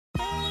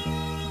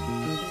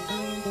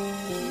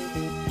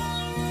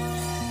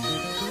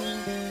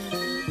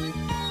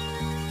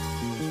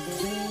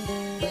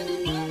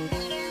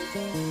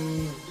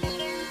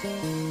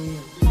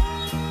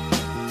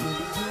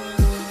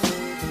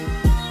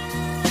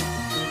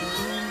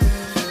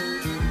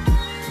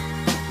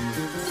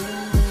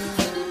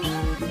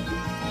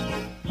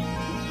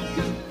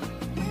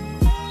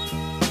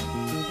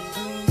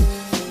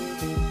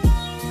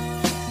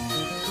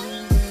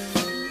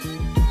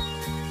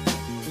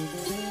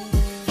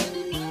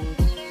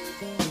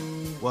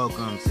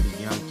Welcome to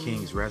the Young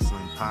Kings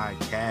Wrestling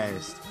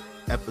Podcast,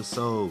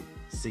 episode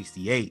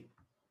 68.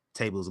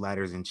 Tables,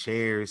 ladders, and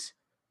chairs.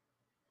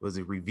 Was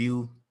it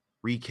review,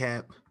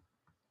 recap?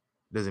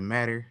 Doesn't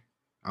matter.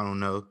 I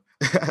don't know.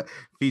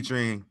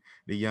 Featuring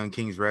the Young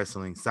Kings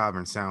Wrestling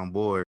Sovereign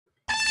Soundboard.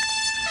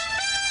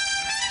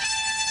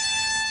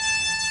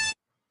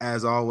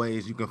 As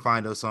always, you can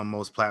find us on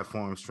most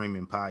platforms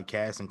streaming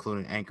podcasts,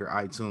 including Anchor,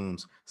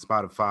 iTunes,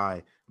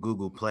 Spotify,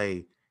 Google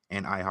Play,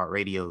 and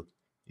iHeartRadio.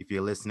 If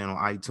you're listening on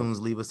iTunes,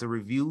 leave us a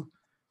review.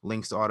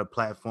 Links to all the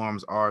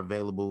platforms are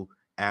available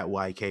at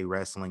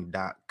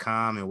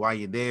ykwrestling.com. And while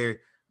you're there,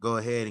 go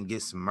ahead and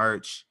get some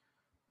merch.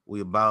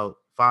 We about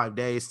 5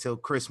 days till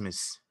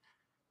Christmas.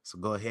 So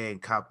go ahead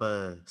and cop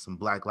some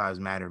Black Lives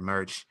Matter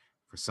merch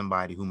for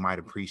somebody who might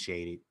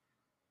appreciate it,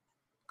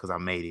 because I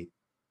made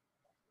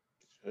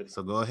it.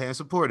 So go ahead and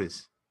support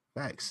us.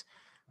 Facts.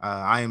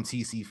 I am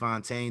TC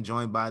Fontaine,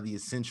 joined by the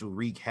essential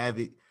Reek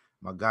Havoc.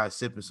 My guy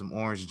sipping some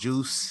orange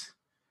juice.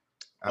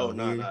 Oh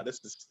no,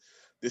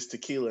 this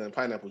tequila and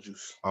pineapple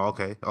juice. Oh,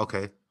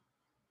 okay.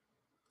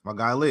 My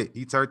guy lit.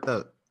 He turned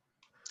up.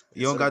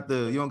 You don't got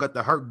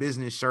the Hurt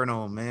Business shirt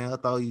on, man. I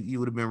thought you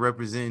would have been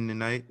representing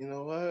tonight. You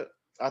know what?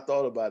 I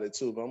thought about it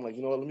too, but I'm like,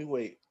 you know what? Let me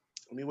wait.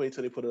 Let me wait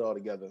till they put it all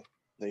together.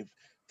 They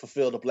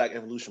fulfill the Black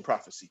Evolution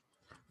prophecy.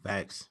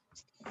 Facts,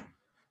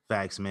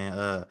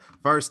 man.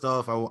 First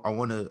off, I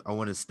want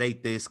to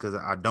state this because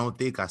I don't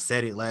think I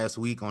said it last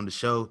week on the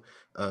show.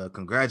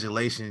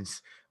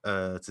 Congratulations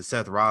to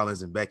Seth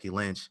Rollins and Becky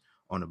Lynch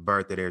on the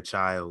birth of their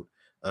child.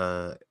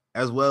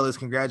 As well as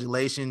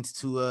congratulations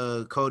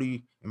to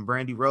Cody and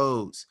Brandy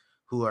Rhodes,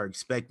 who are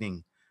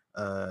expecting.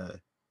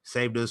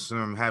 Saved us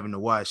from having to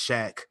watch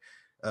Shaq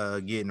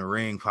get in the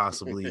ring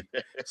possibly.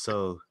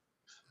 So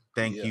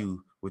thank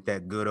you with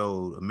that good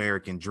old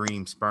American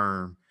dream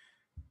sperm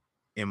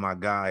and my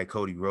guy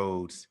Cody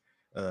Rhodes.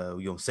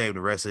 We're gonna save the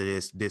rest of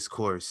this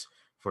discourse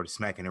for the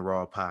Smacking and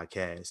Raw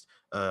podcast.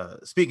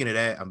 Speaking of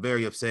that, I'm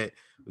very upset.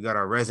 We got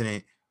our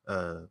resident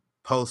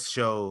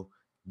post-show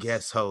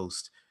guest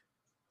host,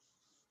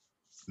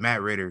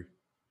 Matt Ritter,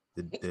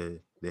 the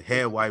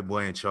head white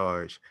boy in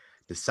charge,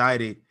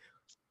 decided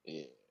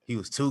he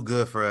was too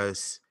good for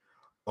us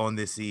on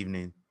this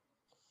evening,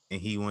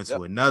 and he went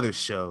to another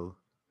show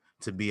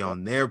to be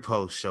on their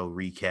post-show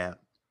recap,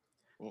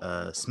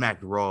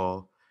 Smacked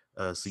Raw.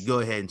 So you go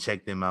ahead and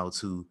check them out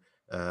too.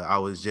 I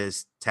was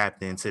just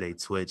tapped into their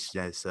Twitch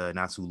that's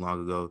not too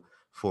long ago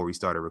before we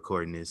started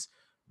recording this.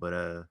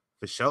 But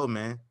for sure,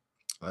 man.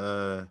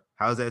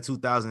 How's that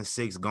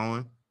 2006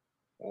 going?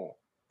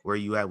 Where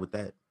you at with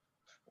that?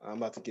 I'm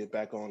about to get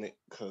back on it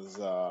because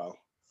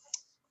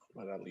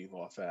when I leave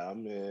off at,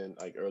 I'm in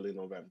like early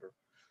November.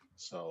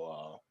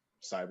 So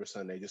Cyber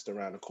Sunday just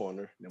around the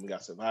corner. Then we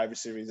got Survivor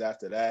Series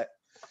after that.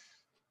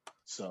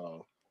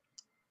 So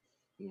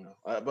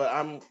but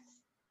I'm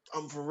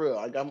for real.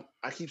 Like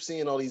I keep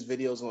seeing all these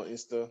videos on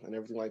Insta and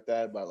everything like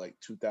that about like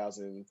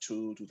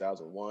 2002,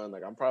 2001.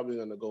 Like I'm probably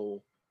gonna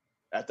go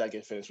after I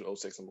get finished with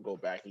 06. I'm gonna go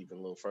back even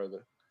a little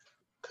further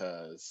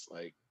because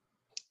like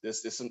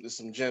there's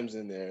some gems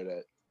in there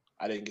that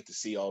I didn't get to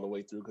see all the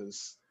way through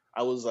because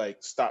I was like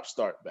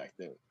stop-start back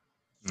then.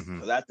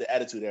 Because after the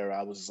Attitude Era,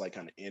 I was just like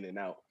kind of in and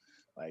out.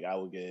 Like I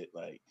would get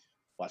like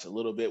watch a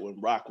little bit when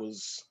Rock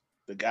was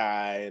the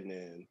guy, and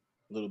then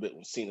a little bit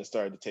when Cena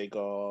started to take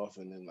off,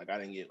 and then like I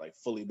didn't get like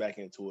fully back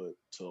into it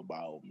till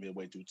about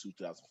midway through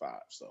 2005.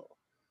 So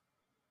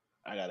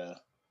I gotta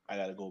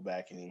go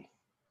back and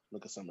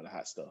look at some of the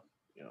hot stuff.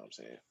 You know what I'm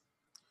saying?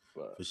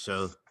 But, for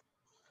sure.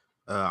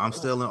 I'm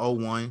still in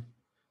 01.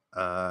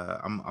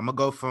 I'm gonna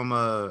go from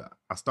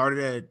I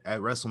started at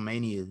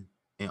WrestleMania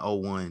in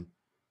 01,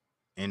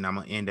 and I'm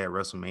gonna end at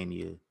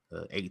WrestleMania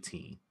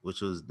 18,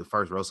 which was the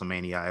first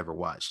WrestleMania I ever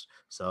watched.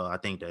 So I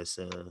think it's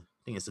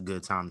a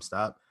good time to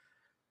stop.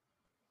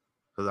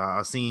 Because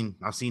I've seen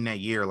that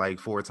year like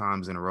 4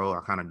 times in a row. I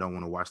kind of don't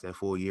want to watch that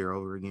full year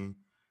over again.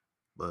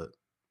 But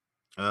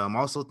I'm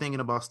also thinking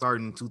about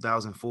starting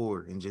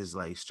 2004 and just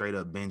like straight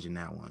up binging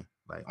that one,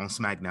 like on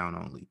SmackDown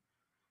only.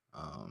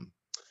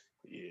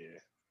 Yeah.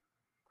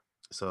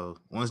 So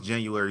once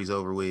January's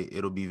over with,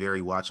 it'll be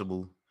very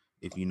watchable,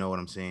 if you know what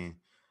I'm saying.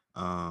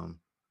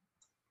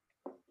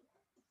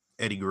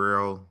 Eddie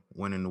Guerrero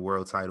winning the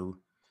world title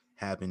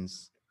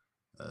happens.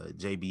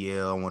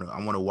 JBL, I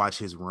want to watch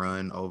his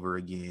run over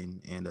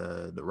again, and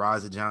the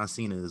rise of John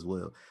Cena as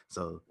well.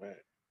 So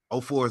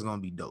 04 is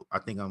gonna be dope. I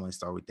think I'm gonna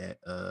start with that.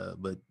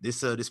 But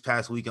this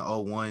past week in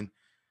 01,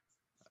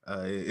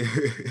 you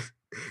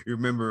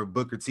remember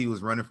Booker T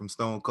was running from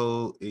Stone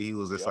Cold. He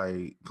was just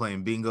like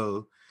playing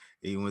bingo.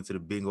 He went to the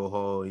bingo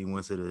hall. He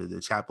went to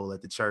the chapel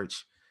at the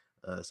church.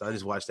 So I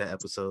just watched that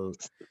episode.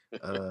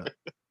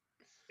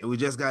 And we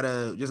just got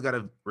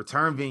a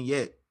return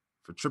vignette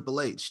for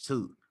Triple H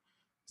too.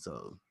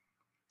 So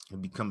he'll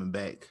be coming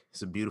back.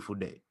 It's a beautiful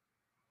day.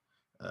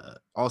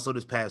 Also,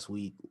 this past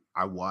week,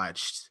 I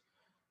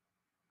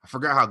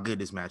forgot how good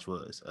this match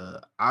was.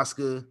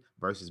 Asuka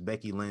versus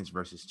Becky Lynch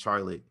versus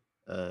Charlotte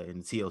in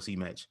the TLC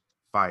match.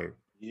 Fire.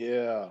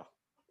 Yeah.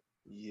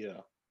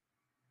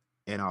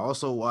 And I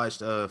also watched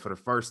for the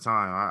first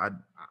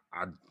time.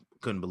 I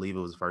couldn't believe it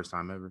was the first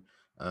time ever.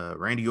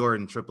 Randy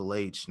Orton, Triple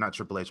H, not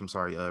Triple H. I'm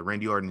sorry.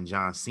 Randy Orton and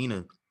John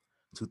Cena,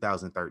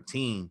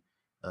 2013,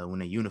 when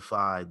they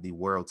unified the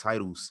world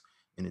titles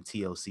in the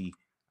TLC.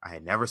 I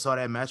had never saw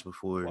that match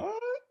before,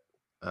 What?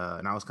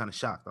 and I was kind of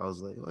shocked. I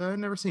was like, well, I've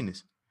never seen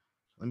this.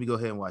 Let me go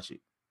ahead and watch it,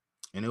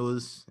 and it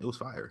was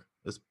fire.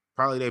 It's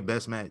probably their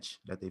best match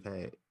that they've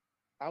had.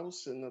 I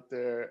was sitting up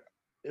there.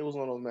 It was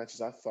one of those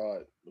matches I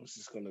thought it was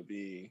just gonna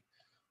be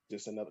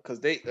just another because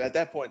they at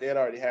that point they had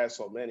already had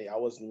so many. I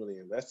wasn't really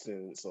invested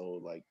in it, so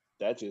like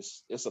that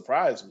just it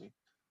surprised me.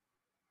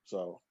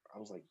 So I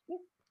was like,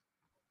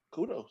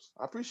 kudos.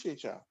 I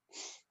appreciate y'all.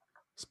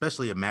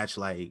 Especially a match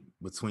like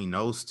between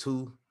those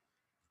two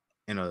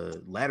in a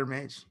ladder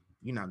match,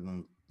 you're not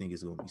gonna think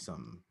it's gonna be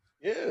something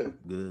Yeah,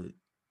 good,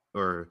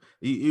 or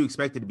you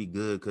expect it to be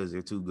good because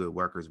they're two good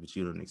workers, but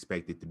you don't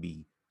expect it to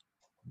be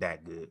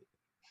that good.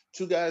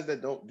 two guys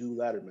that don't do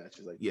ladder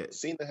matches. Like Yeah.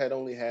 Cena had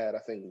only had I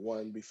think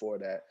one before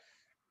that.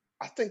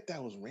 I think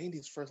that was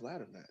Randy's first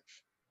ladder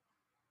match.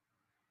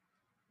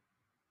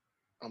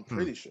 I'm Hmm.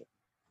 pretty sure.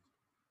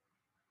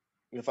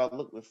 If I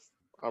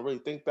really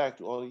think back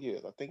to all the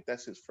years, I think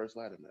that's his first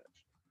ladder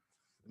match.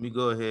 Let me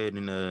go ahead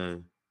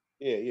and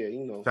Yeah,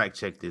 you know. fact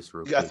check this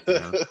real You got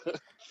quick.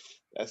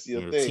 that's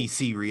your thing.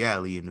 TC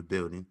reality in the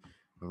building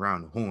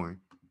around the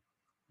horn.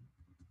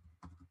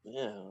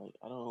 Yeah, like,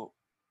 I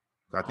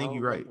I think don't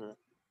you're right. remember.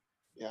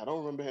 Yeah, I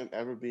don't remember him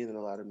ever being in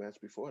a ladder match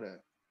before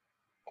that.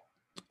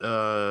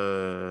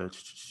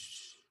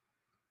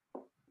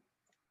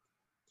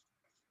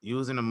 He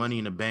was in a Money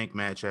in the Bank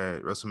match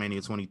at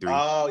WrestleMania 23.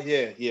 Oh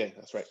yeah,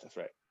 that's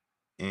right.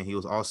 And he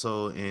was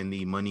also in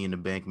the Money in the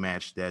Bank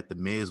match that The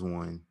Miz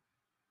won.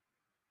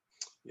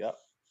 Yep.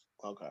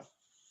 Okay.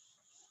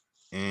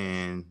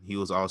 And he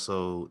was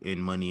also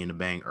in Money in the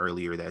Bank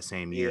earlier that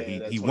same year. Yeah,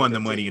 that He won the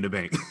 2015. Money in the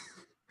Bank.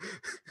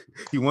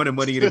 He won the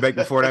Money in the Bank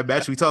before that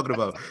match we talking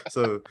about.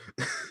 So,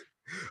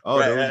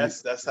 right.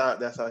 those. That's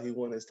how he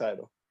won his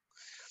title.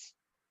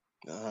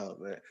 Oh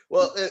man.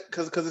 Well,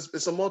 because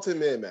it's a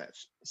multi-man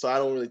match, so I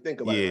don't really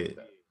think about it like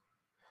that.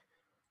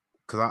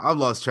 Because I've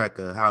lost track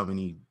of how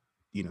many,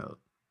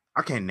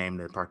 I can't name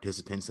the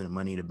participants in the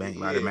Money in the Bank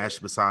ladder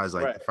match besides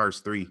like the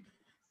first three.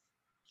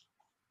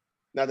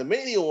 Now the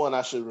Mania one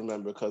I should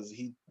remember because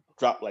he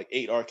dropped like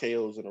 8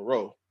 RKO's in a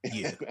row.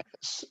 Yeah.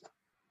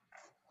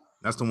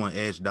 That's the one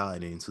Edge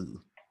died in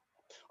too.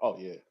 Oh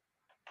yeah.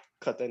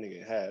 Cut that nigga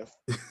in half.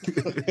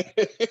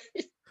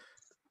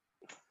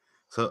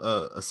 So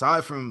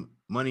aside from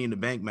Money in the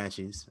Bank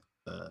matches,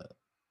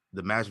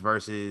 the match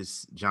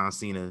versus John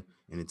Cena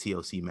in the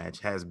TLC match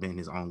has been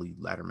his only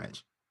ladder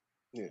match.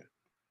 Yeah.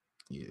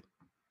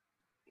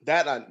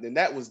 That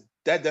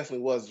definitely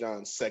was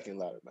John's second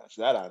ladder match.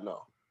 That I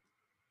know.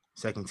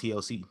 Second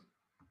TLC.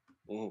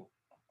 Mm-hmm.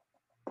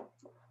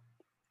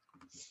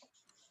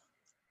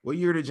 What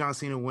year did John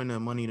Cena win the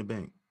Money in the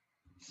Bank?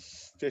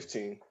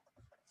 15.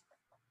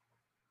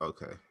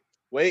 Okay.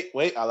 Wait,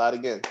 I lied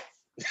again.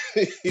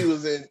 he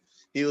was in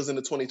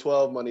the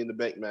 2012 Money in the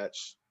Bank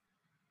match.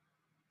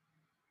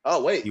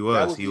 Oh wait, he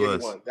was. He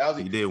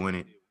did win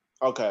it.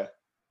 Okay.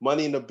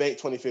 Money in the Bank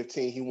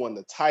 2015, he won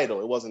the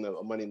title. It wasn't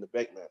a Money in the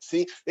Bank match.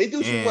 See, they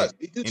do too much.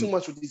 They do too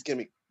much with these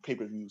gimmick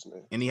pay-per-views,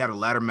 man. And he had a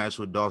ladder match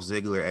with Dolph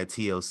Ziggler at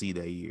TLC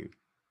that year.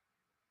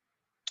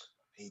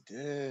 He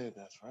did.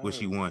 That's right. Which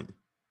he won.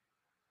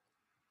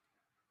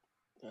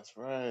 That's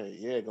right.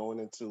 Yeah, going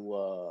into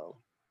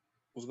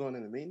what's going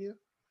into Mania?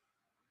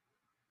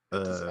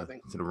 I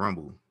think to the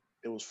Rumble.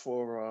 It was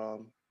for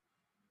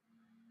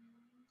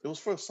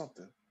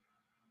something.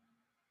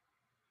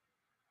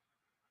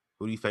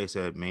 Who did he face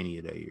at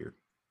Mania that year?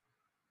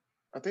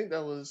 I think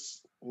that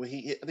was when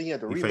he had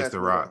the rematch faced The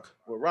Rock.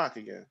 With Rock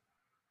again.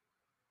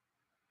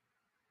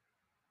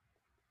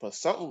 But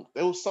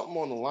there was something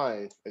on the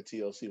line at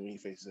TLC when he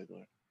faced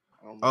Ziggler.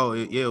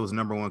 It was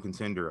number one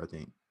contender, I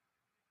think.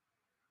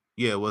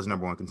 Yeah, it was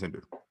number one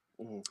contender.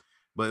 Mm-hmm.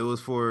 But it was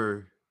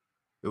for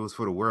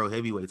the World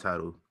Heavyweight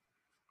title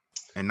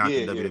and not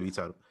the WWE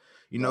title.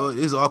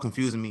 It's all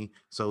confusing me,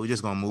 so we're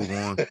just gonna move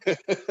on.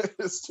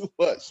 It's too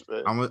much,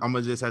 man. I'm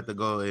gonna just have to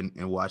go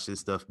and watch this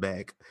stuff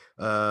back.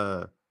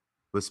 But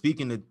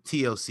speaking of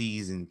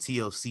TLCs and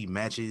TLC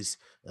matches,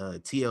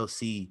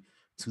 TLC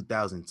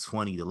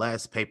 2020, the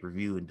last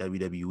pay-per-view in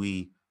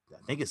WWE.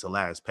 I think it's the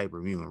last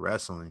pay-per-view in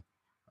wrestling,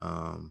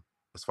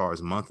 as far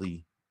as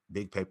monthly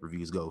big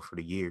pay-per-views go for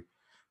the year.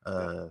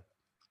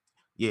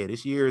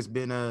 This year it's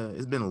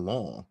been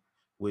long,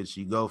 which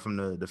you go from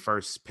the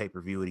first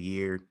pay-per-view of the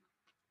year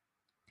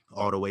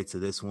all the way to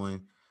this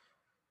one.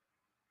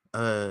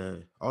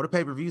 All the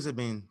pay-per-views have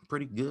been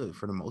pretty good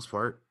for the most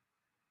part.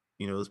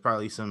 There's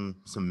probably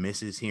some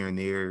misses here and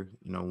there,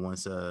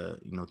 once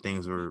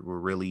things were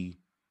really,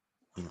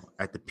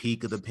 at the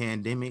peak of the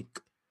pandemic.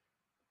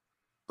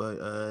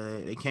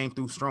 But they came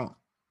through strong.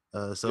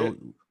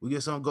 We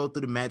just gonna go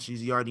through the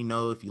matches. You already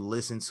know, if you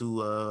listen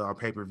to our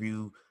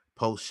pay-per-view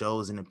post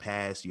shows in the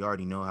past, you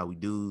already know how we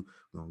do.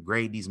 We're gonna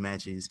grade these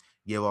matches,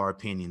 give our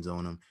opinions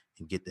on them,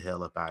 and get the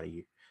hell up out of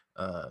here.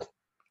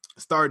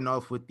 starting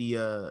off with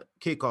the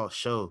kickoff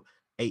show,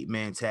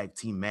 8-man tag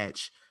team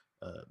match.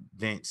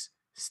 Vince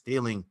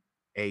stealing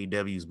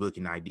AEW's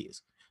booking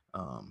ideas.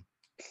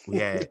 We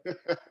had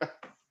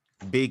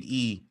Big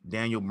E,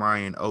 Daniel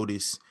Bryan,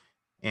 Otis,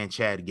 and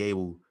Chad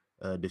Gable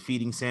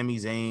defeating Sami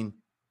Zayn,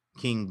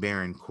 King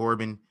Baron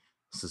Corbin,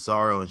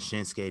 Cesaro, and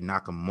Shinsuke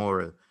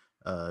Nakamura.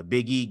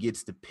 Big E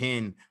gets the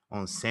pin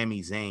on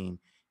Sami Zayn.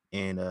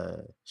 And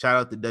shout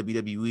out to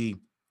WWE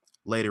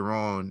later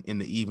on in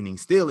the evening,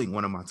 stealing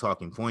one of my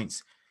talking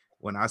points.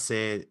 When I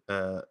said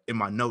in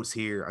my notes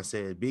here, I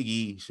said Big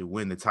E should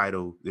win the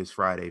title this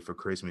Friday for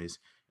Christmas.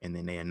 And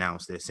then they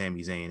announced that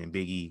Sami Zayn and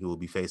Big E, who will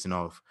be facing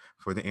off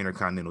for the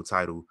Intercontinental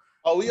title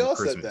Oh, we on all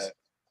said Christmas.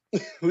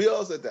 that. We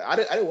all said that. I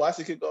didn't watch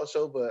the kickoff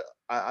show, but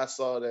I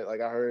saw that.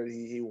 Like I heard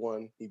he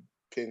won. He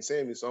pinned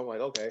Sammy, so I'm like,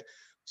 okay,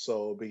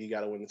 so Biggie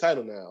got to win the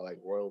title now, like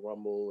Royal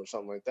Rumble or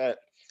something like that.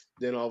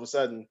 Then all of a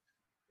sudden,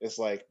 it's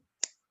like,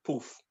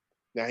 poof,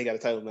 now he got a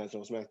title match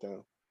on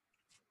SmackDown,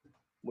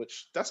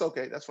 which that's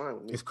okay. That's fine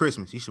with me. It's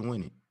Christmas. You should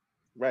win it.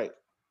 Right?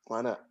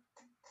 Why not?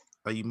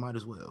 You might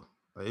as well.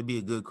 It'd be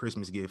a good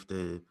Christmas gift.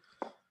 It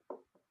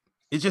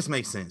just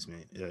makes sense,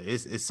 man.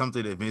 It's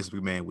something that Vince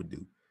McMahon would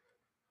do.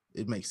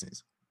 It makes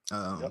sense.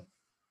 Yep.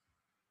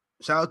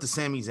 Shout out to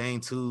Sami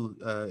Zayn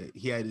too.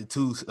 He had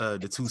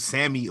the two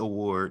Sammy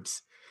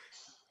Awards,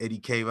 and he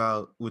came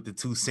out with the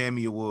two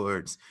Sammy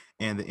Awards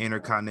and the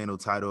Intercontinental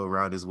title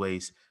around his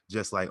waist,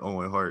 just like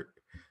Owen Hart.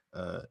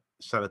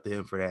 Shout out to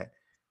him for that.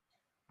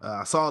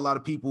 I saw a lot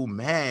of people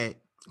mad,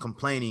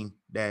 complaining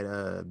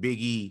that Big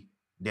E,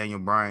 Daniel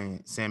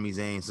Bryan, Sami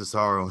Zayn,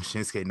 Cesaro, and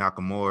Shinsuke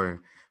Nakamura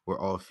were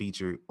all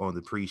featured on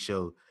the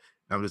pre-show.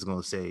 I'm just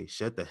gonna say,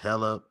 shut the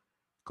hell up,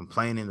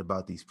 complaining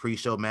about these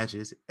pre-show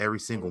matches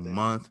every single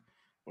month.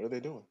 What are they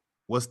doing?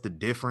 What's the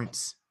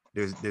difference?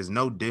 There's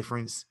no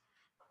difference.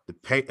 The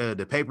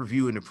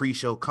pay-per-view and the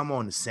pre-show come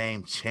on the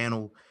same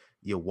channel.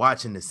 You're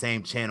watching the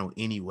same channel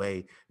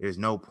anyway. There's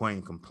no point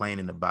in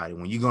complaining about it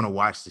when you're gonna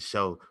watch the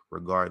show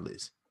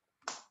regardless.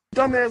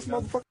 Dumbass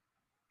motherfucker.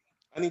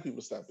 I need people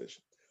to stop bitching.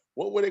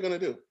 What were they gonna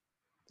do?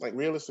 Like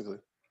realistically,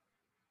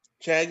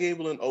 Chad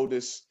Gable and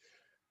Otis.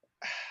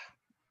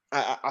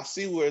 I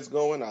see where it's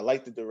going. I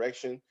like the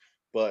direction,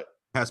 but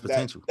has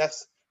potential.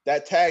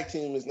 That tag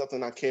team is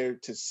nothing I care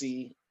to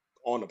see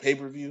on a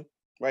pay-per-view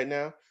right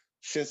now.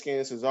 Shinsuke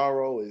and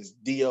Cesaro is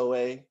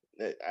DOA.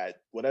 At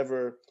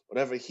whatever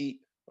heat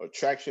or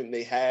traction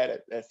they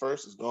had at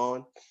first is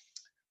gone.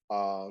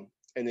 And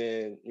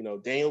then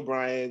Daniel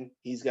Bryan,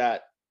 he's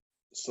got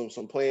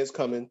some players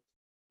coming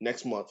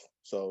next month,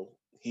 so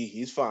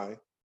he's fine.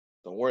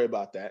 Don't worry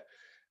about that.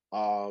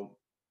 And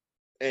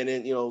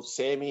then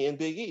Sammy and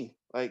Big E,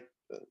 like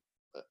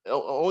the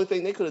only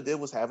thing they could have did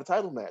was have a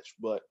title match,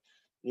 but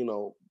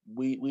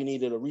we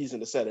needed a reason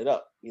to set it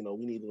up. We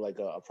needed like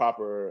a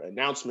proper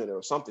announcement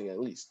or something at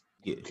least.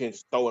 Yeah. You can't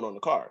just throw it on the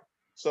card.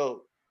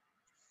 So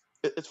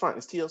it's fine.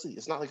 It's TLC.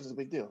 It's not like it's a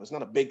big deal. It's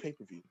not a big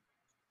pay-per-view.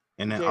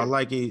 And I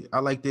like it. I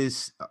like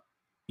this,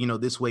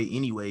 this way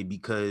anyway,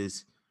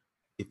 because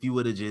if you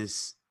would have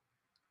just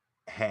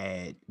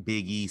had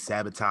Big E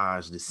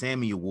sabotage the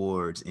Sammy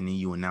Awards and then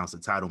you announce a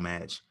title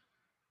match,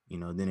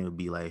 then it would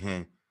be like,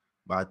 hey.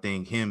 But I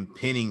think him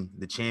pinning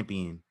the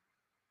champion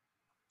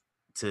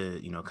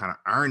to, kind of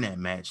earn that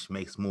match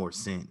makes more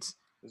sense.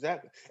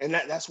 Exactly. And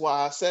that's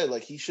why I said,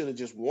 like, he should have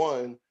just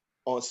won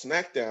on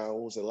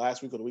SmackDown. Was it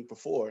last week or the week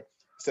before?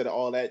 Instead of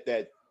all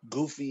that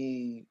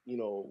goofy,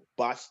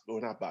 botched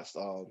or not botched.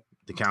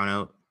 The count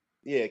out.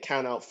 Yeah,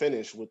 count out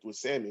finish with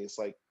Sammy. It's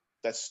like,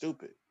 that's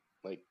stupid.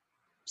 Like,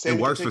 Sammy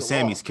it works for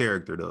Sammy's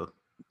character though.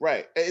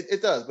 Right.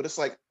 It does, but it's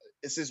like,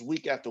 it's just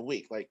week after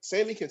week. Like,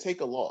 Sammy can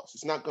take a loss.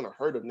 It's not going to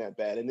hurt him that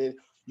bad. And then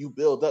you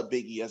build up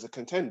Big E as a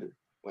contender.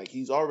 Like,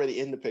 he's already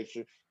in the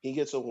picture. He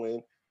gets a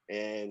win,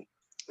 and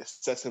it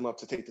sets him up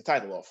to take the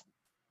title off.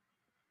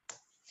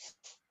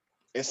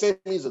 And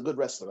Sammy's a good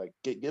wrestler. Like,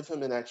 give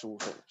him an actual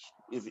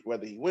finish.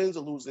 Whether he wins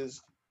or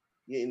loses,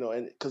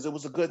 and because it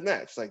was a good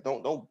match. Like,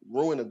 don't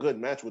ruin a good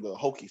match with a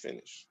hokey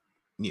finish.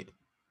 Yeah.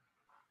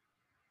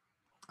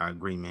 I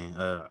agree, man.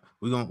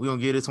 We gonna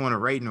give this one a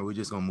rating, or we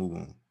just gonna move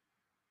on?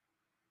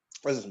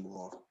 Let's just move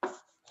on.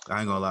 I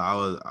ain't gonna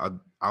lie.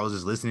 I was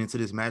just listening to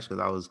this match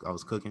because I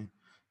was cooking,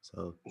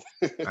 so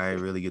I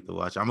didn't really get to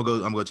watch. I'm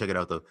gonna check it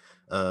out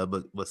though.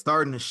 But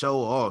starting the show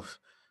off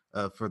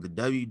for the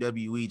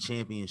WWE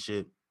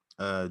Championship,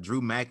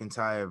 Drew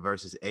McIntyre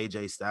versus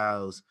AJ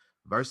Styles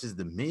versus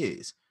The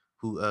Miz,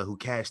 who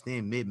cashed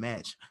in mid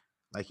match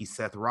like he's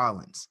Seth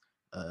Rollins.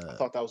 I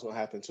thought that was gonna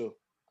happen too.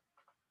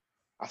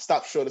 I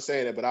stopped short of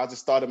saying it, but I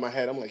just thought in my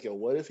head, I'm like, yo,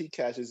 what if he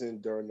cashes in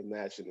during the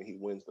match and then he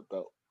wins the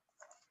belt?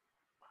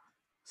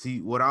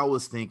 See, what I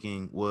was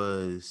thinking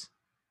was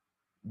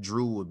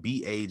Drew would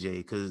beat AJ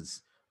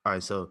because, all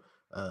right, so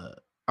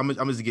I'm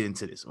just get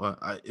into this. Well,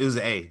 it was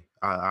an A.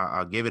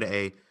 I'll give it an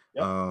A.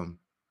 Yep.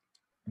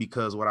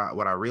 Because what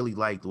I really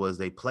liked was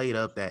they played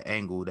up that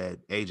angle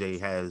that AJ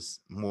has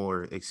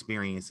more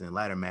experience in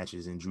ladder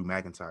matches than Drew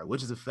McIntyre,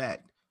 which is a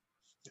fact.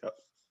 Yep.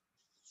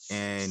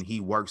 And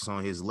he works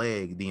on his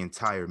leg the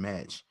entire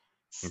match.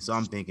 And so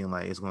I'm thinking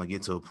like it's going to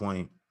get to a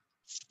point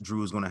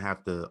Drew's going to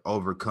have to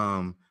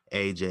overcome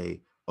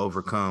AJ,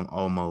 overcome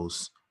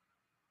almost,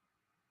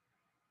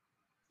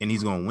 and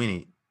he's going to win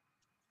it.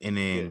 And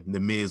Yeah. then the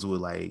Miz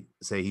would like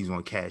say he's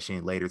going to cash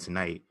in later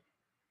tonight.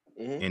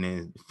 Mm-hmm. And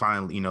then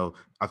finally,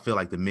 I feel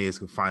like the Miz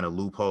could find a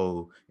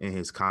loophole in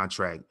his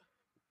contract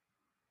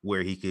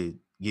where he could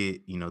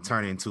get,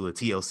 turn into a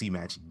TLC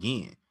match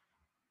again.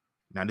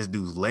 Now this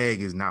dude's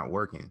leg is not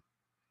working.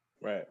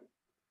 Right.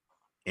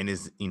 And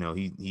it's,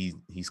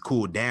 he's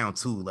cooled down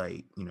too.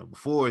 Like,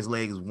 before his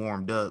leg is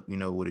warmed up, with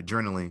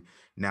adrenaline.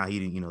 Now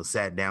he,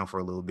 sat down for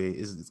a little bit.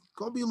 It's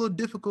gonna be a little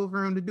difficult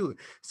for him to do it.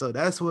 So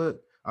that's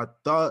what I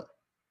thought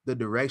the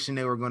direction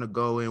they were gonna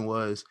go in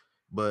was.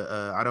 But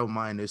I don't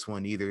mind this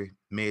one either.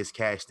 Miz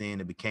cashed in,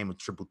 it became a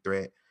triple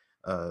threat.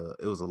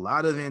 It was a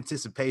lot of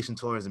anticipation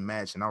towards the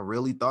match, and I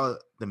really thought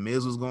the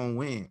Miz was gonna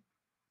win.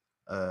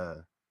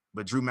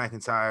 But Drew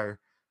McIntyre,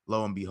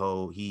 lo and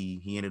behold,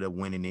 he ended up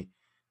winning it.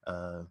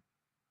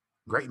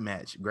 Great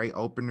match, great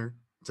opener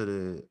to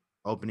the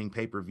opening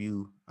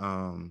pay-per-view.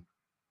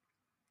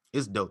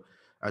 It's dope.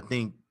 I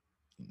think,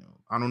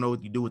 I don't know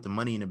what you do with the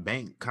Money in the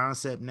Bank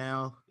concept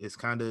now. It's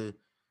kind of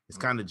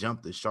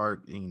jumped the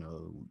shark.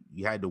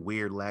 You had the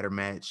weird ladder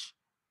match.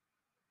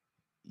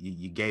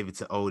 You gave it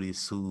to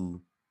Otis,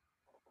 who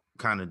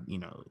kind of, you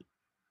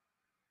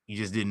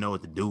just didn't know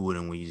what to do with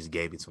him when you just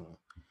gave it to him.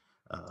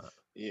 Uh,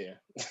 Yeah.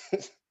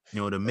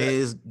 The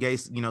Miz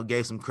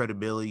gave some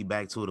credibility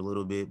back to it a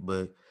little bit,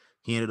 but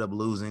he ended up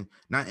losing.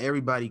 Not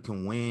everybody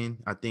can win.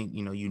 I think,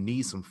 you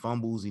need some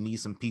fumbles. You need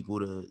some people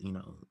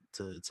to,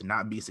 to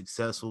not be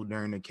successful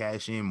during the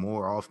cash in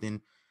more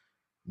often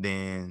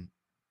than,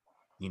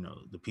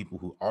 the people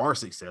who are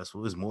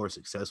successful. Is more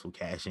successful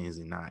cash ins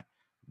than not.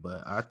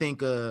 But I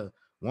think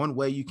one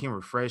way you can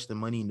refresh the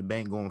Money in the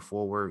Bank going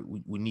forward,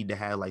 we need to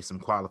have like some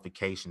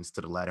qualifications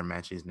to the ladder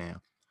matches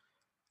now.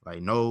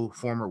 Like no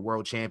former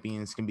world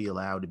champions can be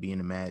allowed to be in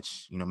the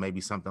match.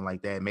 Maybe something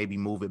like that. Maybe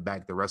move it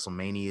back to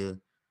WrestleMania.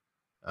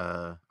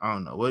 I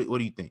don't know. What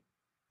do you think?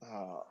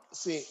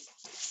 See,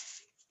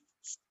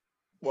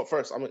 well,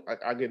 first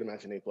I get the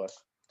match an A+.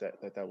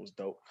 That was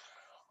dope.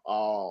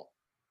 Uh,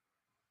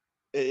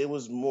 it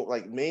was more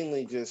like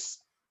mainly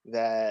just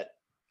that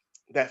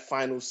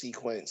final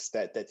sequence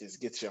that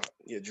just gets your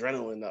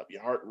adrenaline up,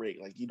 your heart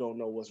rate. Like you don't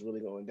know what's really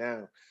going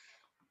down.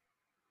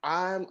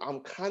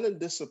 I'm kind of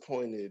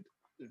disappointed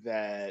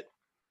that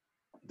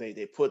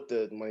they put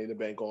the Money in the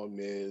Bank on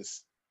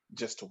Miz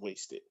just to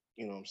waste it.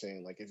 You know what I'm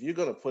saying? Like if you're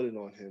gonna put it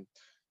on him,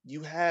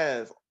 you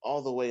have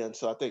all the way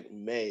until I think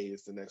May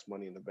is the next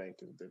Money in the Bank.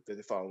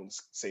 They're following the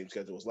same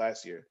schedule as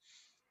last year.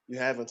 You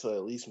have until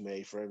at least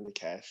May for him to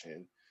cash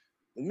in.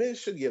 The Miz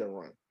should get a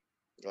run.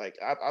 Like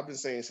I've been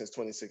saying since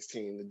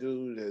 2016, the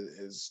dude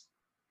has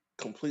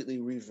completely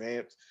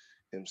revamped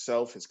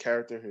himself, his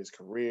character, his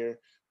career.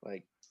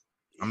 Like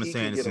I've been he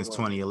saying could it get a since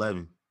run.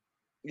 2011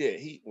 Yeah,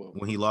 he well,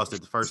 when he lost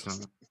it the first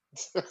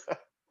time.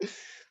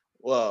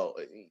 well,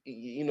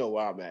 you know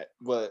where I'm at,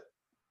 but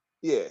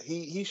yeah,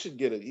 he should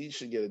get a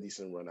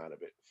decent run out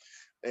of it,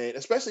 and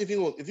especially if he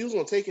was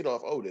going to take it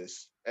off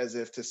Otis, as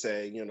if to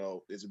say,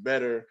 it's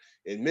better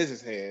in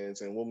Miz's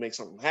hands, and we'll make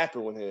something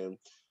happen with him.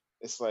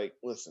 It's like,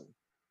 listen,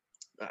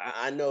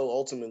 I know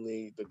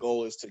ultimately the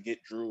goal is to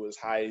get Drew as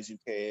high as you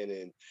can,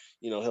 and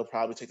he'll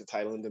probably take the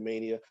title into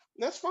Mania.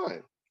 And that's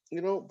fine,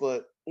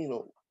 but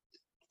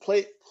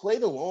play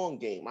the long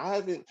game. I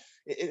haven't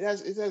it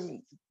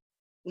hasn't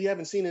we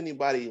haven't seen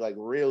anybody like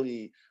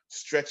really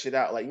stretch it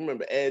out. Like you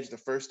remember Edge the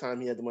first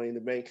time he had the Money in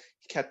the Bank,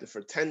 he kept it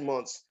for 10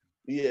 months.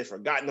 We had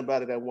forgotten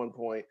about it at one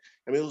point.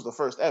 I mean, it was the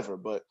first ever,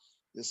 but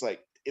it's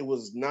like it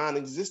was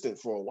non-existent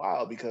for a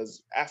while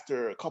because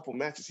after a couple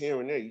matches here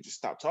and there, you just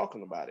stopped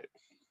talking about it.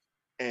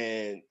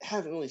 And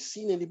haven't really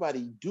seen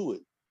anybody do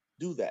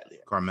that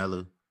yet.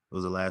 Carmella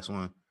was the last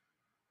one.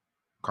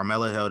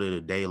 Carmella held it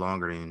a day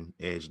longer than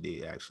Edge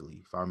did,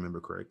 actually, if I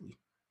remember correctly.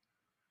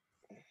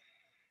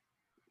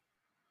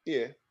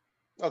 Yeah.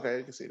 Okay,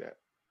 I can see that.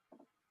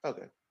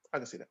 Okay, I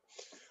can see that.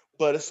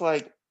 But it's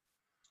like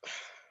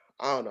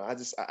I don't know.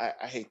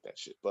 I hate that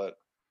shit. But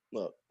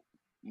look,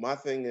 my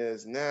thing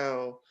is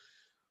now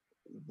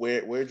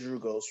where Drew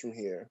goes from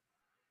here.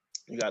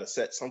 You got to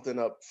set something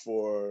up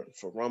for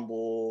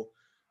Rumble,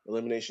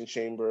 Elimination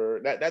Chamber.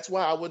 That's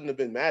why I wouldn't have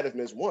been mad if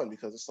Miz won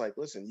because it's like,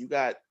 listen, you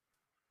got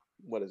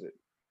what is it?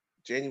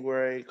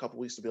 January, a couple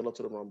weeks to build up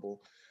to the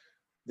Rumble,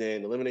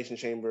 then Elimination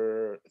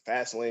Chamber,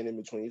 Fast Lane in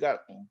between. You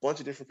got a bunch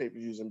of different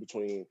pay-per-views in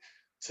between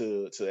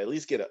to at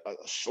least get a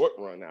short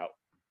run out.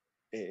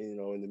 And,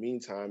 in the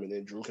meantime, and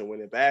then Drew can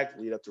win it back,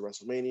 lead up to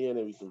WrestleMania, and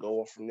then we can go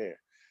off from there.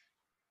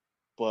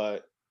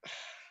 But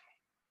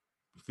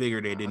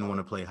Figured they didn't want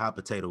to play hot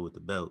potato with the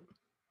belt.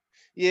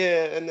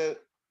 yeah, and then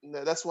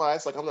that's why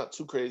it's like I'm not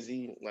too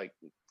crazy. Like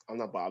I'm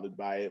not bothered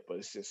by it, but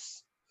it's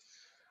just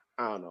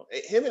I don't know.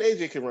 Him and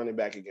AJ can run it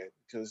back again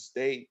because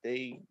they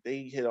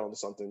hit on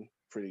something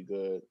pretty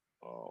good.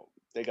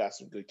 They got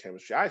some good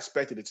chemistry. I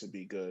expected it to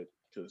be good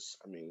because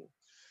I mean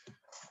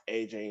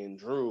AJ and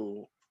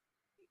Drew.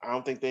 I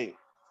don't think they.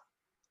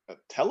 a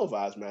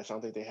televised match. I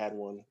don't think they had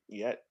one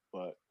yet,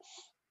 but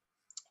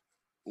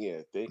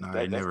yeah, No, that's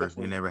they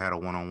definitely never had a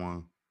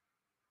one-on-one.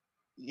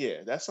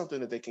 yeah, that's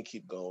something that they can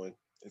keep going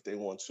if they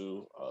want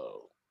to.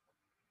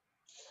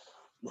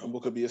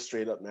 Rumble could be a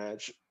straight up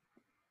match,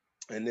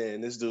 and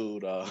then this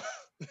dude,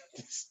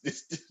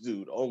 this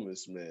dude,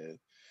 Omis, man,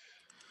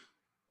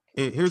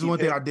 Here's keep one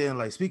thing hit. I didn't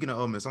like. Speaking of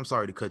Omis, I'm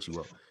sorry to cut you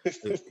off.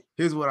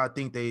 Here's what I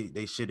think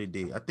they should have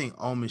did. I think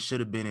Omis should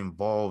have been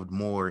involved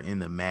more in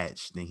the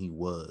match than he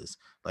was.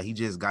 Like he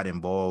just got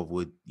involved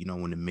with,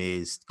 when the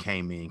Miz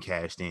came in,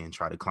 cashed in,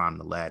 tried to climb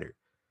the ladder,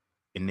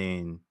 and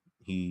then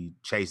he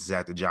chases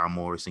after John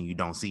Morris, and you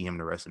don't see him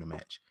the rest of the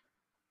match.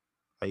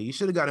 Like he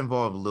should have got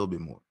involved a little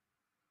bit more.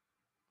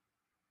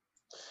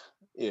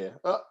 Yeah,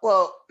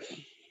 well,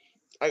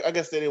 I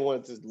guess they didn't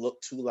want it to look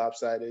too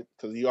lopsided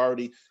because you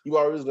already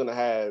was gonna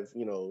have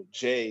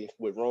Jay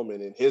with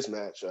Roman in his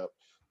matchup,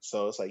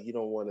 so it's like you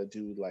don't want to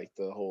do like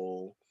the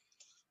whole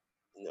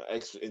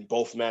extra in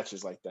both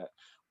matches like that.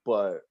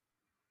 But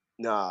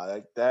nah,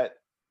 like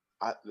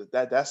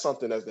that's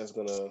something that's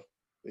gonna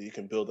that you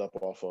can build up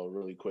off of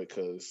really quick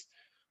because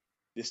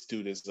this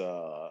dude is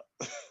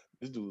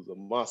this dude's a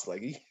monster.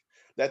 Like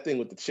that thing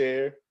with the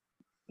chair,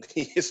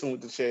 he hits him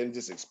with the chair and it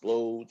just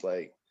explodes.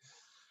 Like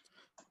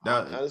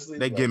honestly,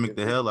 They like gimmicked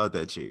the hell out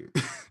that chair.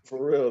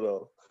 for real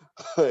though,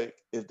 like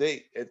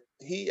if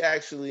he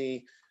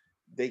actually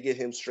they get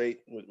him straight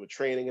with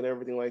training and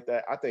everything like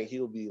that, I think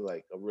he'll be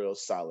like a real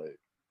solid,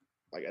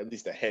 like at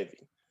least a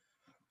heavy.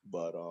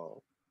 But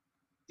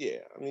yeah,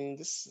 I mean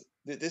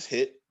this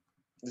hit,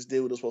 this did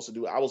what it was supposed to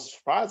do. I was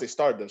surprised they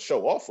started the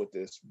show off with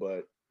this,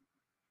 but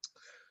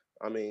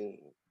I mean,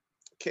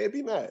 can't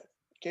be mad.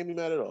 Can't be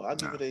mad at all. I'll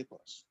give Nah, it A+.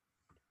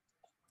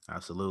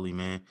 absolutely,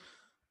 man.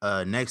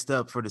 Next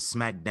up for the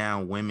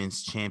SmackDown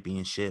Women's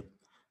Championship,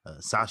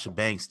 Sasha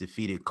Banks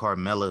defeated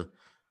Carmella.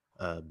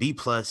 B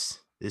plus.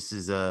 This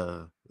is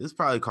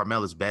probably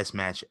Carmella's best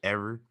match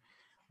ever.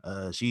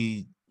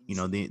 She,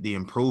 the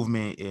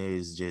improvement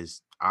is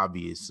just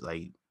obvious.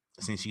 Like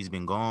since she's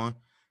been gone,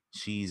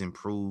 she's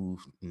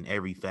improved in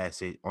every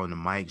facet. On the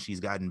mic, she's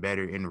gotten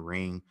better in the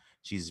ring.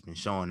 She's been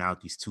showing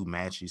out these two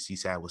matches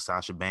she's had with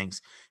Sasha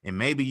Banks, and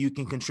maybe you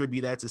can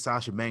contribute that to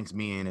Sasha Banks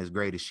being as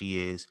great as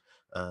she is.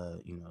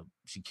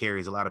 She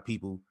carries a lot of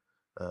people.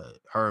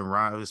 Her and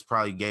Ronda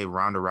probably gave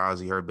Ronda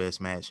Rousey her best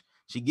match.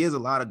 She gives a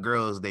lot of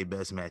girls their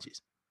best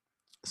matches.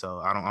 So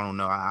I don't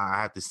know. I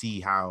have to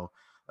see how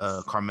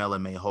Carmella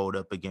may hold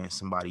up against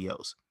somebody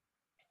else.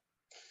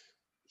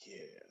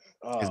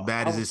 Yeah. As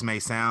bad I as was this may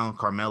sound,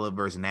 Carmella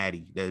versus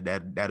Natty,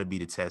 that'll be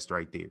the test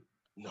right there.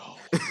 no,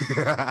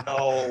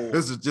 no.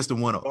 This is just a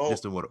one-up. Don't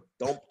Just a one-up.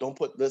 don't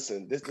put.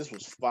 Listen, this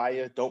was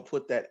fire. Don't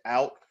put that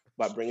out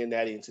by bringing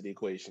Natty into the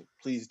equation.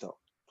 Please don't.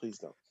 Please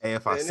don't. Hey,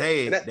 if I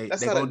say it, That's they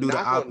not a gonna do the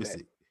knock on Natty.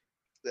 opposite.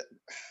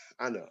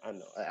 I know.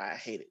 I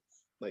hate it.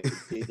 Like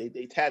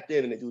they tapped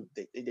in and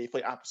they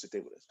play opposite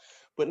thing with us.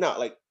 But no,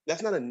 like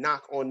that's not a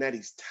knock on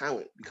Natty's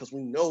talent because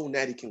we know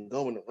Natty can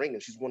go in the ring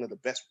and she's one of the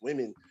best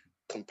women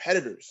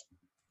competitors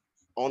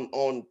in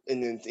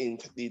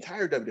the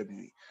entire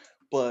WWE.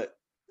 But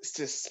it's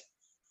just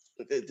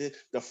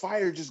the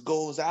fire just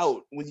goes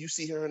out when you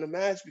see her in a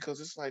match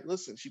because it's like,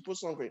 listen, she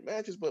puts on great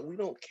matches, but we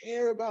don't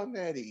care about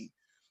Natty.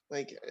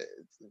 Like,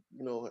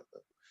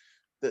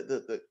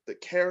 the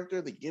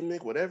character, the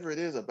gimmick, whatever it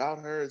is about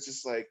her, it's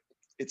just like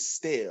it's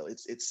stale,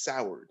 it's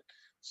soured.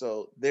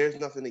 So there's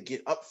nothing to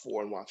get up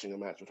for in watching a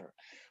match with her.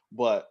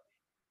 But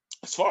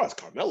as far as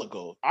Carmella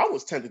goes, I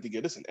was tempted to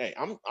give this an A.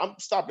 I'm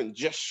stopping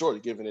just short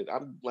of giving it.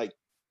 I'm like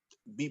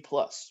B+,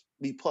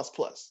 B++,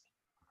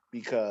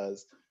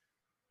 because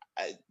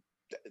I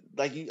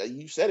like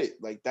you said it,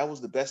 like that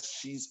was the best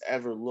she's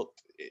ever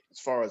looked as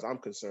far as I'm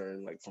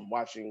concerned. Like from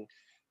watching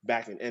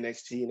back in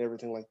NXT and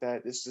everything like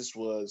that, this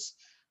was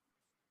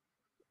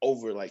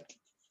over like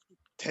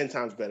 10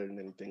 times better than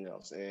anything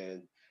else.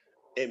 And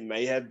it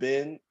may have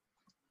been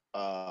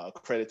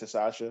credit to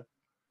Sasha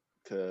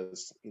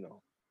because,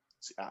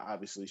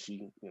 obviously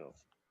she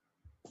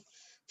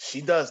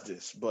does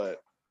this, but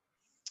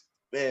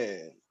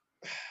man,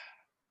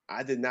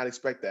 I did not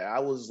expect that. I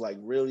was like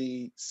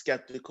really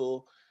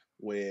skeptical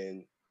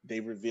when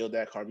they revealed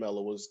that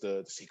Carmella was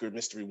the secret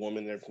mystery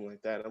woman and everything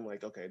like that. I'm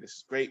like, okay, this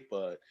is great,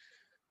 but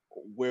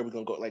where are we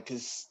gonna go? Like,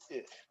 because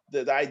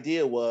the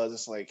idea was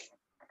it's like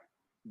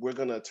we're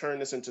gonna turn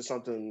this into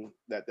something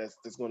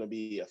that's gonna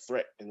be a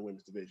threat in the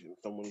women's division.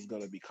 Someone who's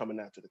gonna be coming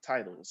after the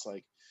title. It's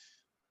like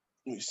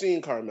we've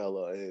seen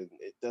Carmella, and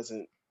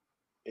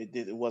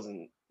it was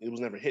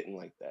never hitting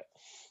like that.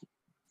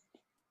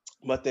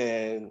 But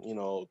then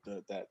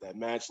that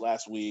match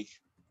last week,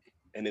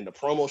 and then the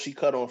promo she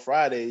cut on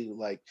Friday,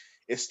 like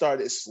it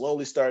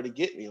slowly started to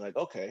get me. Like,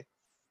 okay,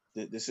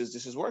 this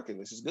is working.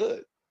 This is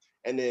good.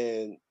 And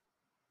then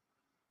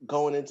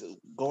going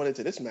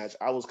into this match,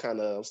 I was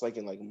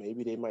thinking like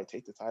maybe they might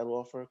take the title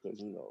off her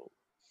because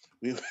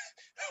we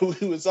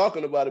we was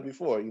talking about it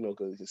before,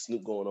 because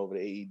Snoop going over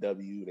to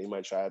AEW, they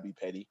might try to be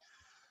petty.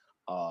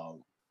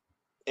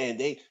 And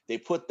they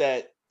put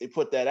that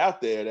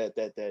out there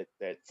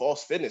that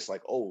false finish,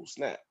 like, oh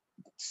snap,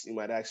 she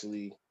might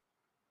actually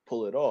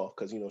pull it off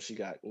because she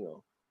got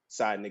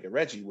side nigga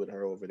Reggie with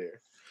her over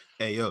there.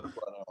 Hey yo,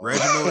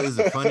 Reginald But, is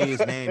the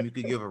funniest name you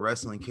could give a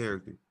wrestling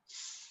character.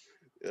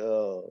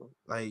 uh,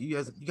 Like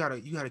you got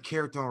a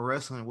character on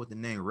wrestling with the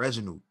name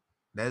Reginald.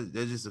 That's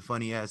just a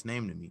funny ass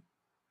name to me.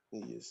 he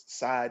is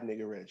side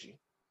nigga Reggie.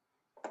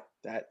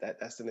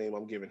 That's the name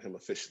I'm giving him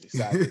officially,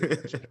 side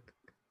nigga Reggie.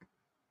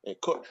 And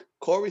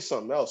Corey's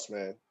something else,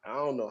 man. I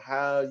don't know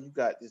how you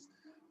got this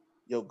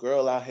your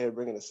girl out here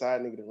bringing a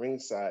side nigga to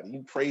ringside, and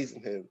you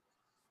praising him,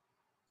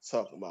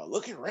 talking about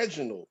look at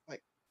Reginald.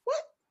 Like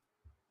what,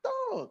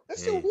 dog?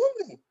 That's your Hey,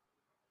 woman.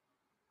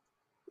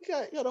 You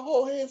got a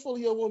whole handful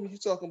of your woman. You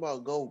talking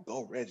about go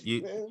Reggie,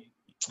 you man?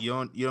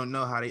 you don't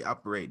know how they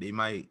operate. They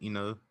might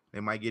they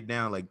might get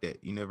down like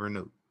that. You never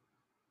know.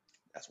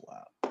 That's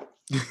wild.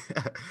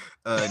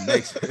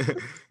 Next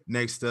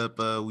next up,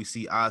 we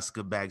see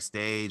Asuka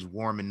backstage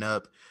warming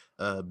up.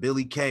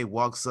 Billy Kay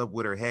walks up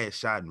with her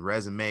headshot and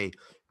resume,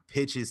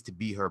 pitches to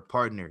be her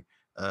partner.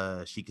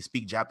 She can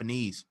speak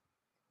Japanese.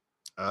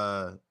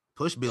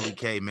 Push Billy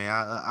Kay, man.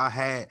 I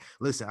had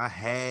listen,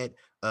 I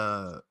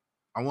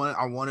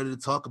wanted to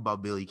talk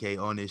about Billy Kay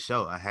on this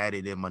show. I had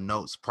it in my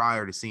notes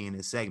prior to seeing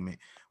this segment.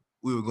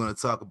 We were going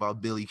to talk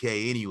about Billy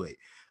Kay anyway.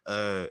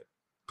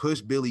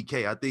 Push Billy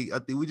Kay. I think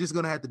we're just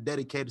gonna have to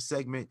dedicate a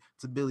segment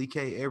to Billy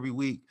Kay every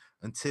week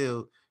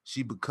until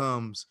she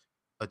becomes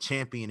a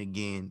champion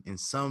again in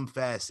some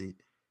facet.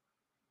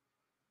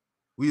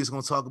 We just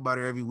gonna talk about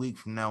her every week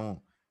from now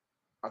on.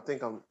 I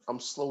think I'm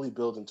slowly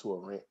building to a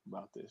rant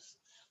about this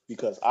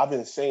because I've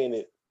been saying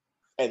it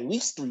at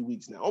least 3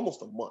 weeks now,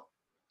 almost a month,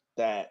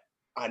 that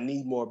I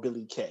need more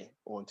Billy Kay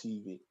on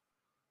TV.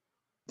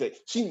 That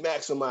she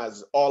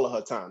maximizes all of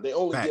her time. They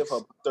only give her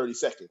Facts. 30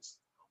 seconds,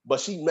 but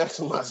she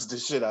maximizes the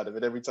shit out of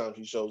it every time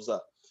she shows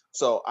up.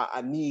 So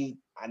I need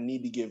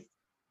to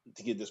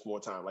give this more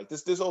time. Like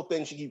this whole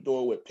thing she keep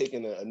doing with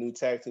picking a new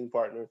tag team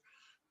partner.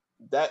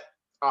 That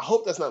I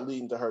hope that's not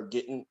leading to her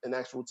getting an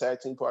actual tag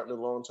team partner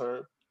long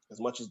term. As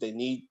much as they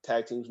need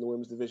tag teams in the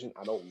women's division,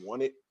 I don't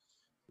want it.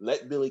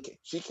 Let Billy Kay.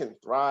 She can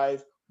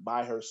thrive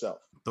by herself.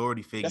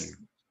 Authority figure.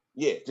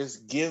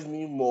 Just give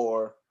me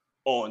more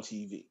on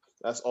TV.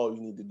 That's all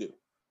you need to do.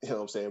 You know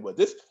what I'm saying? But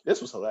this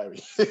was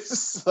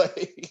hilarious.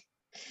 Like,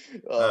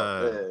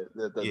 oh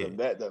man,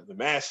 Yeah. the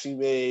mask she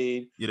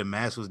made, Yeah, the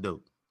mask was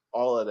dope.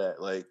 all of that.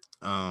 Like,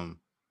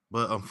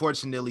 But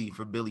unfortunately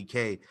for Billy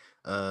Kay,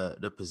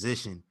 the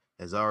position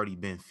has already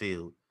been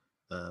filled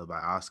by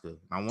Oscar.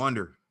 I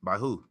wonder by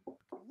who.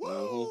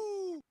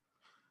 mm-hmm.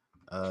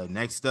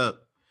 Next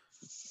up,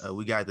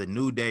 we got the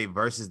New Day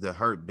versus the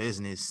Hurt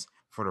Business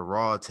for the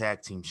Raw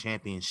Tag Team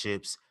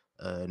Championships.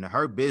 And the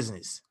Hurt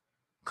Business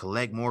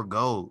collect more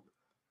gold.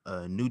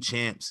 New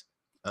champs.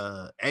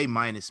 A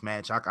minus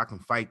match. I can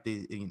fight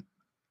this.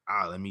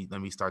 Let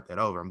me start that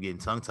over. I'm getting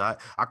tongue tied.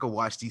 I could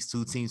watch these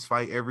two teams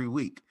fight every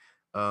week.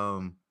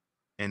 And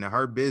the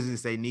Hurt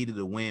Business, they needed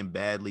to win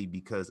badly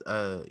because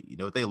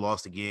if they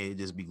lost again, it'd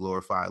just be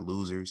glorified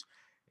losers.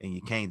 And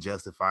you can't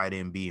justify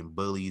them being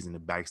bullies in the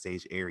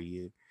backstage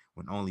area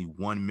when only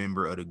one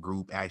member of the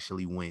group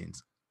actually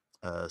wins.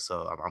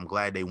 So I'm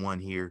glad they won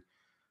here.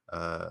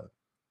 The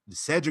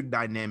Cedric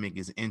dynamic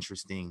is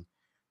interesting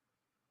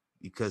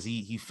because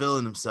he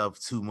feeling himself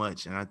too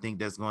much, and I think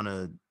that's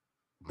gonna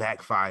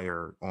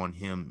backfire on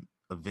him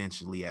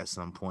eventually at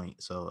some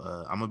point. So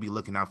I'm gonna be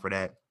looking out for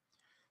that.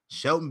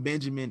 Shelton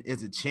Benjamin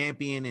is a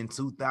champion in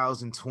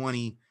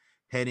 2020,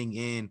 heading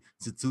in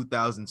to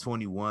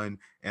 2021,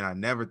 and I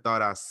never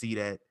thought I'd see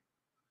that.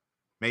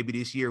 Maybe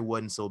this year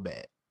wasn't so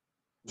bad.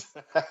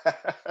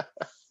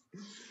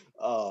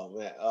 Oh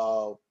man,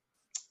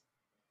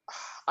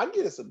 I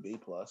give this a B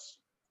plus.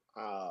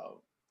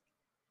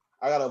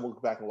 I gotta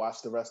look back and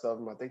watch the rest of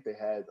them. I think they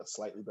had a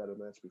slightly better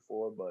match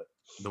before, but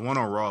The one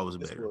on Raw was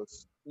this better.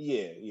 was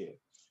yeah.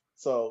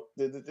 So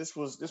this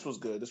was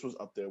good. This was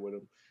up there with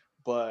him.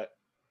 But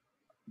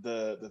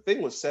the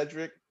thing with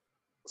Cedric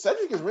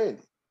is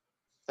Randy,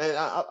 and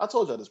I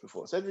told y'all this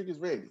before. Cedric is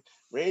Randy.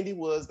 Randy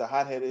was the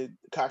hot-headed,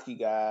 cocky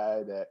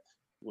guy that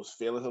was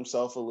feeling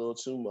himself a little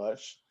too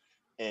much,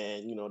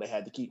 and they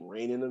had to keep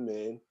reining him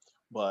in.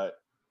 But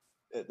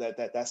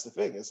that's the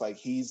thing. It's like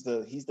he's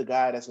the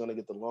guy that's going to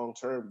get the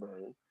long-term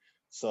burn.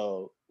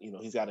 So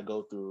he's got to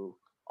go through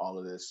all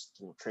of this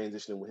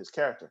transitioning with his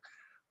character.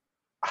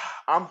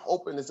 I'm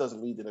hoping this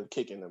doesn't lead to them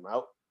kicking him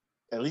out.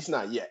 At least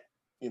not yet.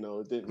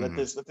 Let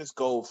this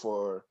go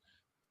for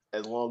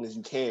as long as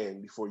you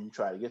can before you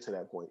try to get to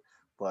that point.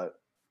 But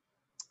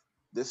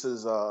this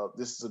is a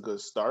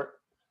good start.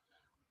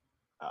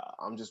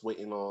 I'm just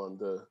waiting on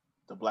the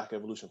Black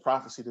Evolution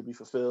prophecy to be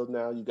fulfilled.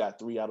 Now you got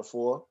 3 out of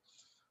 4.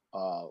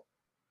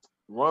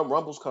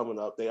 Rumble's coming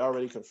up. They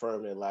already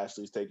confirmed that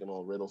Lashley's taking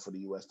on Riddle for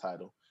the U.S.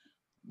 title.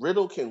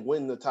 Riddle can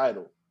win the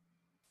title,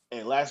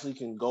 and Lashley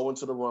can go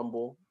into the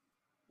Rumble.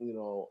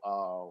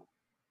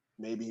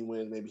 Maybe he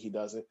wins, maybe he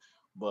doesn't.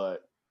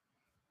 But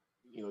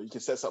you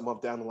can set something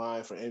up down the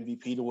line for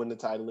MVP to win the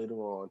title later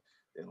on.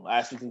 And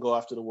Lashley can go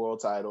after the world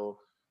title.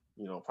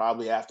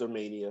 Probably after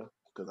Mania,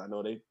 because I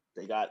know they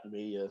got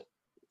Mania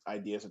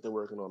ideas that they're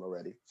working on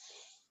already.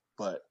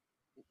 But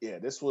yeah,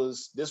 this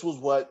was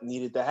what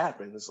needed to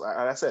happen. It's like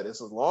I said,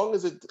 it's as long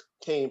as it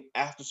came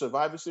after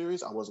Survivor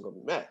Series, I wasn't gonna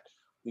be mad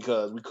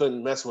because we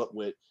couldn't mess up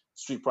with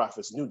Street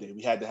Profits New Day.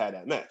 We had to have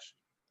that match.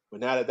 But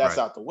now that that's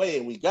Right. out the way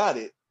and we got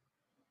it,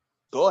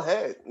 go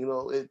ahead.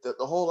 The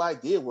whole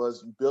idea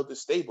was you build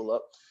this stable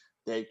up.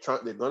 They're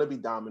going to be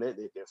dominant.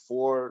 They're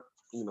four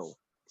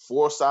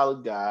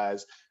solid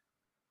guys.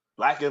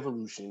 Black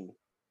Evolution.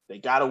 They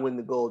got to win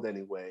the gold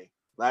anyway.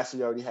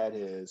 Lashley already had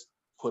his.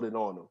 Put it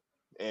on them.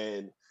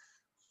 And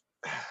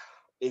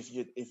if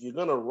you're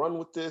gonna run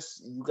with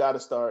this, you got to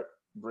start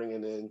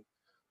bringing in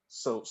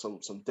some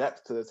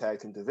depth to the tag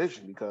team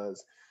division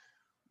because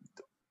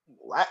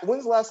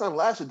when's the last time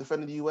Lashley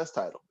defended the U.S.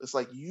 title? It's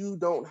like you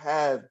don't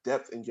have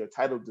depth in your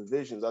title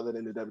divisions other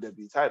than the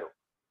WWE title.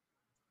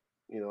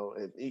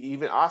 And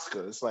even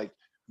Oscar, it's like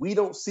we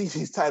don't see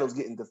these titles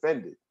getting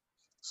defended.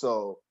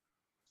 So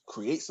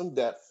create some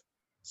depth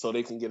so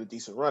they can get a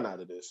decent run out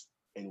of this,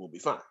 and we'll be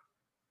fine.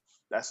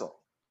 That's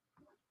all.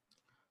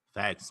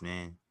 Facts,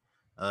 man.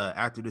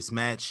 After this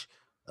match,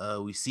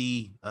 we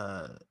see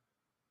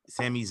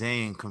Sami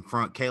Zayn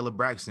confront Kayla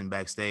Braxton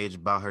backstage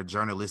about her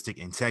journalistic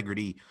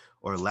integrity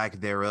or lack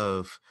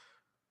thereof.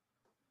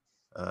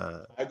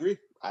 I agree.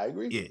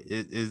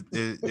 Yeah,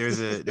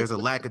 there's a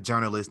lack of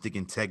journalistic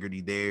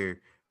integrity there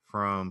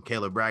from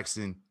Kayla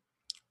Braxton,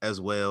 as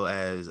well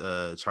as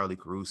Charlie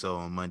Caruso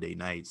on Monday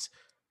nights.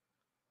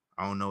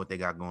 I don't know what they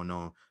got going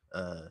on.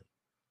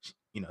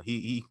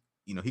 He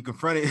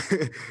confronted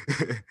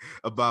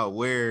about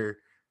where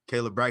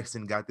Kayla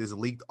Braxton got this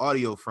leaked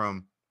audio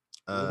from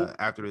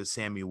after the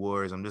Sammy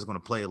Awards. I'm just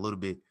gonna play a little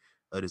bit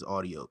of this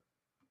audio.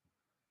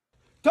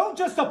 Don't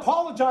just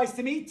apologize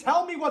to me.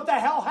 Tell me what the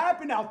hell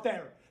happened out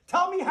there.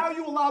 Tell me how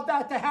you allowed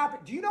that to happen.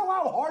 Do you know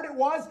how hard it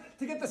was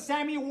to get the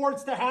Sammy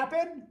Awards to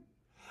happen?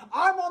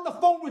 I'm on the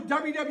phone with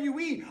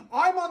WWE.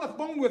 I'm on the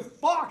phone with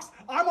Fox.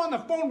 I'm on the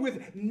phone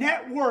with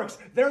networks.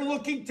 They're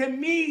looking to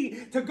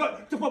me to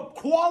put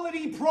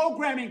quality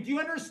programming. Do you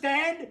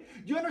understand?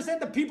 Do you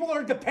understand the people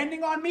are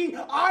depending on me?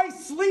 I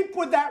sleep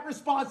with that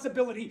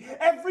responsibility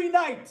every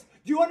night.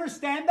 Do you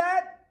understand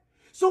that?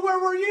 So where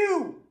were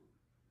you?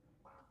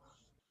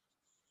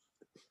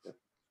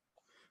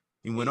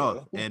 He went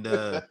off, and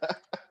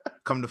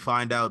come to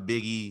find out,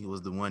 Big E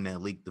was the one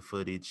that leaked the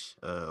footage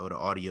or the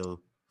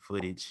audio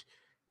footage.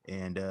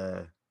 And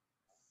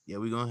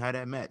we're gonna have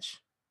that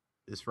match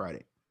this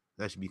Friday.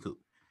 That should be cool.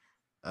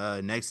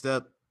 Next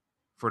up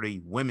for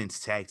the women's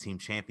tag team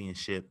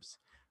championships,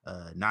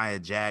 Nia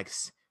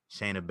Jax,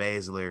 Shayna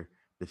Baszler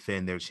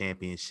defend their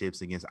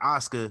championships against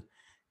Asuka,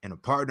 and a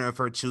partner of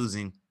her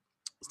choosing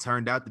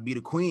turned out to be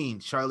the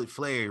Queen, Charlotte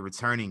Flair,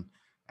 returning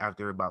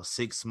after about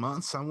 6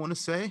 months, I want to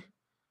say.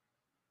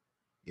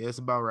 Yeah, it's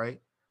about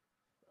right.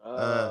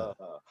 It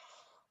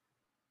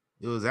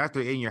was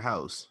after In Your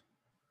House.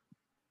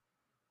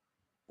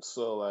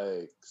 So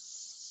like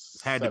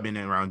had to have been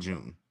around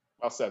June.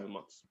 About 7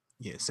 months.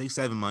 Yeah,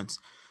 6-7 months.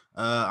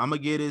 I'm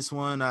gonna give this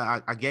one.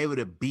 I gave it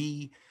a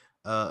B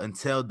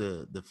until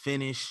the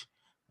finish.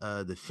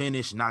 The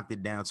finish knocked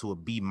it down to a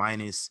B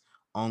minus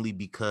only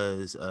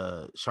because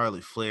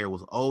Charlotte Flair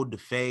was owed the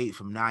fade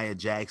from Nia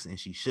Jax, and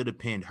she should have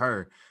pinned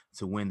her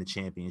to win the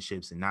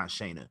championships and not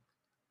Shayna.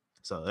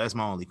 So that's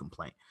my only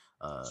complaint.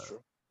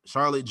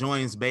 Charlotte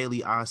joins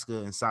Bayley,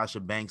 Asuka, and Sasha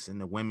Banks in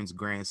the Women's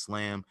Grand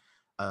Slam.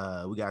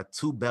 We got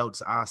 2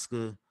 belts,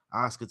 Asuka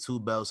 2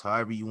 belts,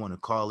 however you want to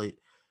call it.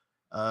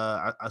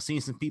 I've seen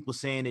some people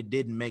saying it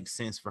didn't make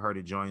sense for her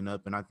to join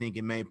up, and I think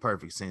it made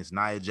perfect sense.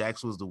 Nia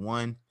Jax was the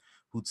one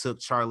who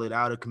took Charlotte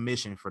out of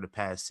commission for the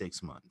past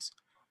 6 months.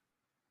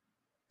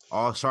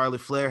 All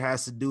Charlotte Flair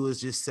has to do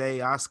is just say,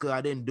 Asuka,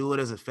 I didn't do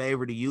it as a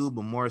favor to you,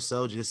 but more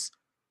so just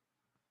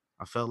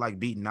I felt like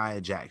beating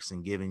Nia Jax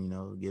and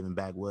giving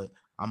back what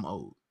I'm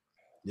owed.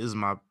 This is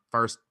my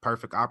first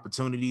perfect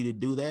opportunity to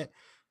do that.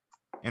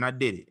 And I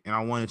did it. And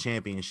I won a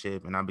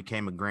championship and I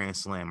became a Grand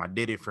Slam. I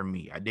did it for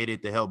me. I did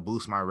it to help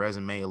boost my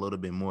resume a little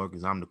bit more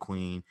because I'm the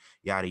queen,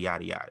 yada,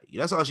 yada, yada.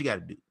 That's all she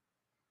got to do.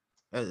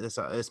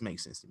 This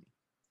makes sense to me.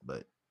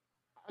 But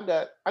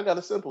I got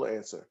a simple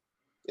answer.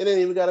 It ain't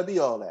even got to be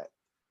all that.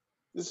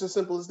 It's as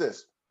simple as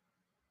this.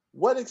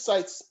 What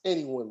excites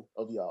any one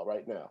of y'all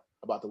right now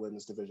about the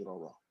women's division on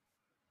Raw?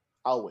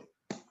 I'll wait.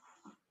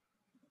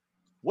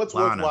 What's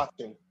worth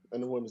watching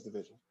in the women's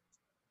division?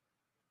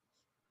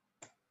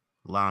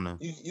 Lana.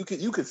 You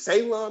could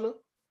say Lana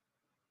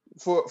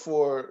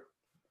for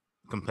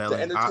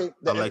compelling.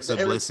 Alexa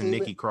Bliss and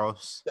Nikki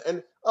Cross.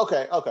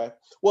 Okay.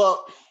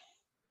 Well,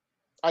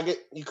 I get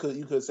you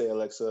could say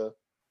Alexa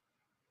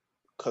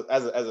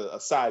as a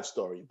side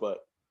story, but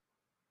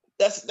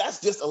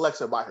that's just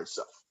Alexa by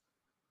herself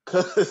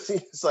because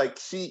it's like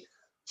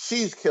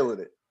she's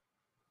killing it.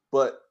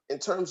 But in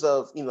terms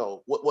of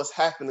what's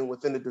happening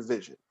within the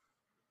division,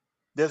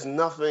 there's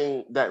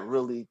nothing that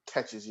really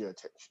catches your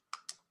attention.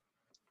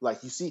 Like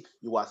you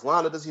watch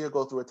Lana this year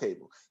go through a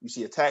table. You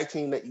see a tag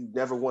team that you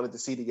never wanted to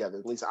see together.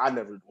 At least I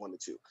never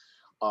wanted to.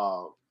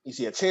 You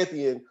see a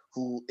champion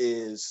who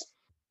is,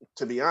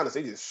 to be honest,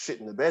 they just shit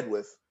in the bed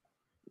with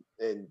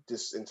and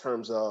just in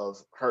terms of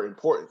her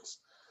importance.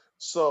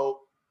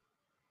 So,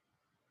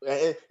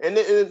 and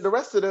the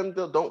rest of them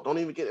don't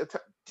even get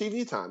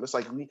TV time. It's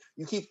like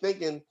you keep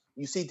thinking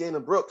you see Dana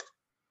Brooke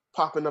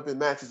popping up in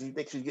matches, you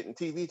think she's getting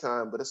TV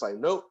time, but it's like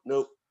nope.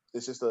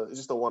 It's just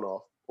a one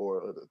off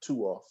or a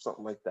two off,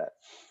 something like that.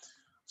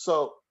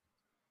 So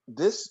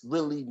this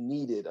really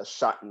needed a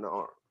shot in the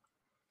arm.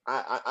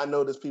 I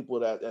know there's people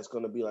that's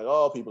going to be like,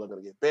 oh, people are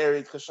going to get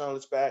buried because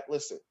Charlotte's back.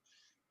 Listen,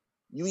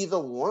 you either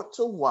want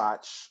to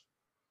watch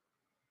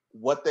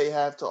what they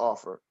have to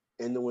offer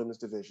in the women's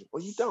division or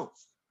you don't.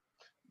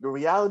 The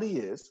reality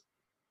is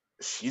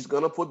she's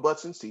going to put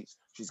butts in seats.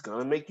 She's going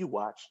to make you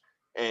watch,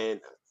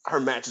 and her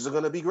matches are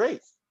going to be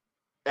great.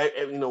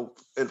 And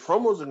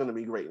promos are going to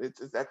be great. It's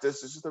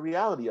just the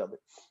reality of it.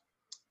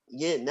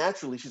 Yeah,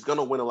 naturally, she's going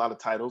to win a lot of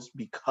titles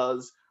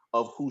because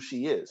of who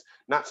she is.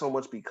 Not so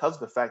much because of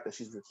the fact that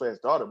she's Ric Flair's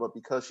daughter, but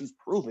because she's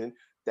proven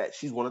that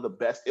she's one of the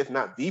best, if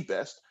not the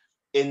best,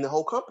 in the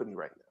whole company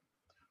right now.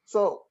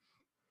 So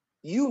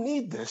you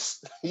need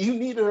this. You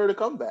needed her to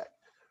come back.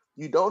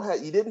 You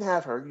didn't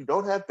have her. You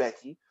don't have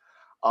Becky.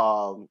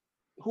 Who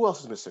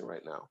else is missing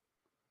right now?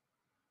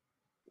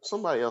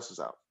 Somebody else is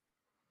out.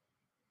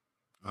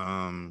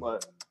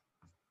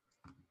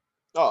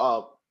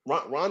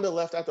 Ronda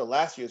left after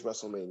last year's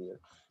WrestleMania.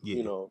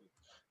 Yeah.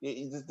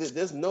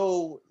 There's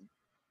no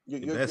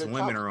your best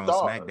women are on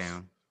stars.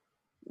 SmackDown.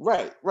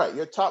 Right.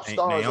 Your top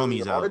stars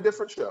Naomi's are on a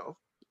different show.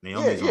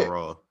 Naomi's on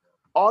Raw.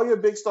 All your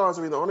big stars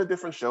are either on a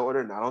different show or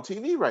they're not on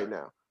TV right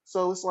now.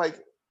 So it's like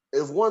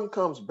if one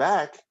comes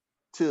back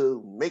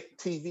to make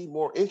TV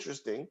more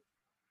interesting,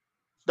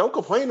 don't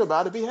complain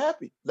about it. Be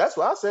happy. That's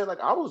what I said. Like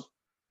I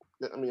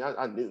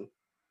knew.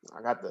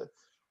 I got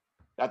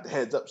the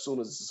heads up as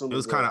soon as it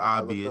was kind of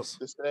obvious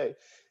this day.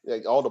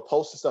 Like all the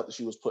posts and stuff that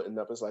she was putting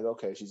up, it's like,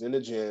 okay, she's in the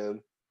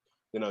gym.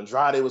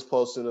 Andrade was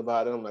posting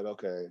about it. I'm like,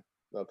 okay,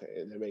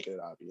 they're making it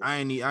obvious. I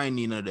ain't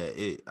need none of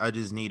that. I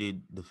just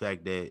needed the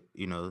fact that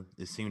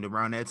it seemed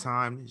around that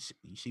time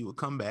she would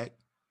come back,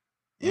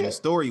 and the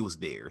story was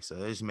there, so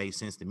it just made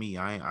sense to me.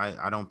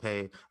 I don't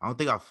think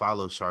I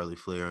follow Charlotte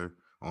Flair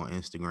on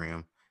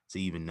Instagram to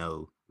even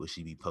know what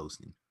she be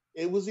posting.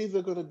 It was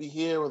either going to be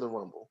here or the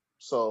Rumble.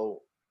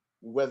 So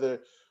whether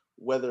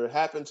it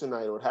happened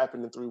tonight or it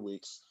happened in 3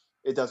 weeks,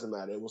 it doesn't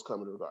matter. It was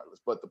coming regardless.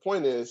 But the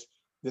point is,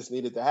 this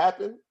needed to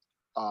happen.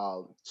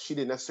 She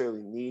didn't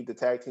necessarily need the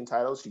tag team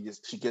titles.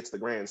 She gets the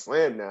Grand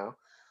Slam now.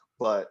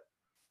 But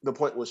the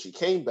point was she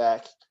came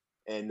back,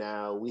 and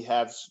now we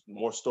have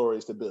more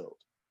stories to build.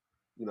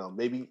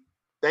 Maybe,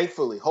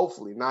 thankfully,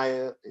 hopefully,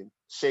 Nia and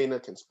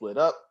Shayna can split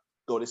up,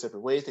 go their separate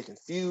ways. They can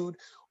feud,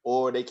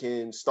 or they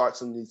can start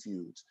some new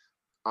feuds.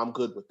 I'm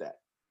good with that.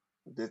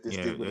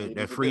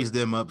 That frees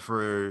them up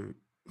for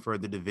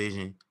the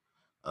division.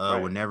 Right.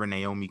 Whenever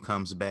Naomi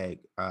comes back,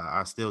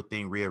 I still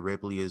think Rhea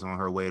Ripley is on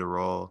her way to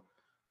Raw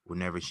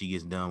whenever she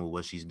gets done with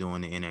what she's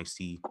doing in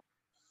NXT.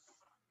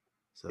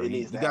 So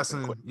you got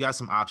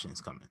some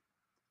options coming.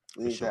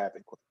 It needs to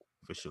happen quick.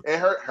 For sure.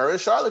 And her and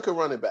Charlotte could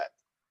run it back.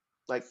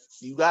 Like,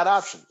 you got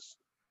options.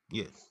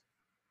 Yeah.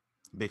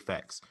 Big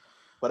facts.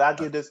 But I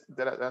give this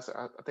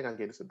I think I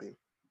gave this a B.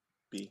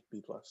 B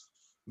plus.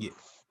 Yeah.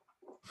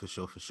 For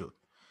sure.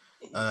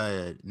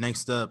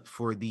 Next up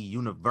for the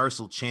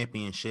Universal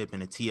Championship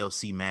in a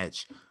TLC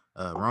match,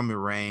 Roman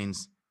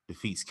Reigns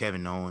defeats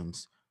Kevin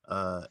Owens.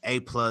 A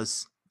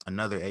plus,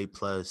 another A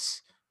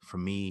plus for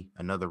me,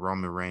 another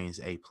Roman Reigns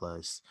A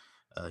plus.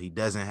 He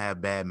doesn't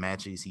have bad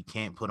matches. He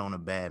can't put on a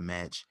bad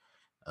match.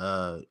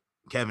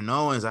 Kevin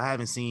Owens, I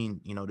haven't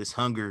seen, this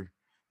hunger,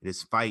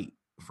 this fight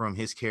from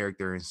his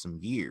character in some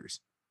years.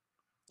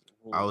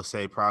 I would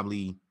say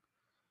probably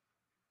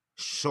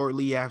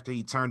shortly after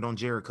he turned on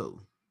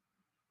Jericho.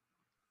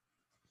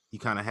 He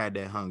kind of had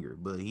that hunger,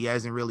 but he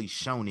hasn't really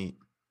shown it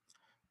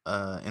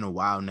in a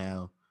while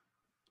now.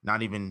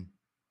 Not even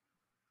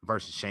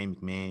versus Shane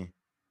McMahon.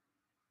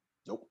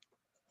 Nope.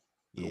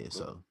 Yeah,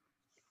 so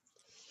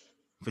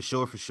for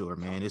sure,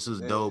 man. This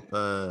was dope.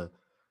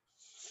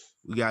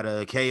 We got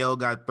a KO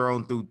got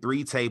thrown through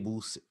 3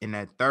 tables, and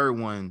that third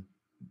one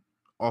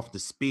off the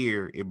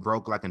spear, it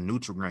broke like a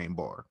Nutri-Grain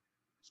bar.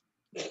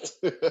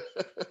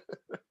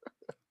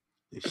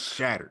 It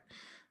shattered.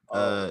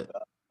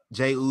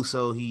 Jey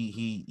Uso,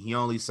 he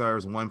only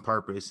serves one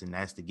purpose, and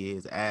that's to get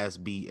his ass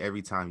beat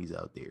every time he's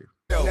out there.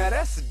 Now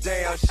that's a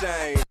damn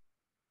shame.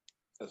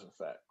 That's a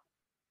fact.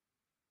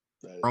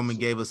 Roman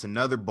gave us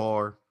another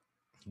bar.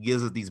 He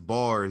gives us these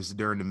bars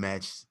during the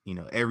match,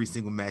 every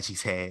single match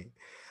he's had.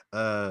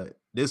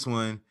 This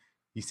one,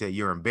 he said,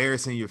 "You're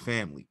embarrassing your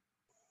family."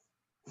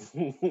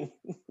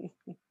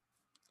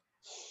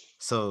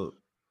 So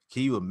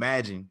can you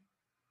imagine?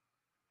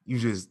 You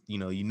just,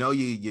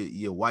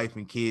 your wife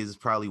and kids is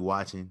probably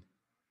watching,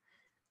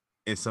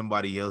 and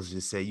somebody else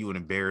just say you an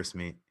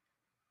embarrassment,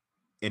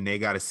 and they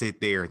got to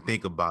sit there and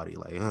think about it,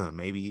 like,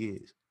 maybe he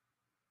is.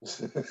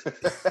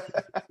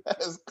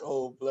 That's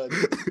cold-blooded.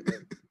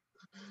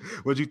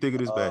 What'd you think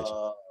of this match?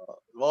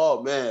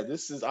 Oh man,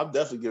 I'm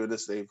definitely giving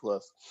this an A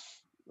plus.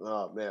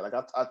 Oh man, like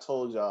I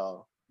told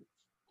y'all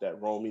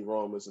that Romy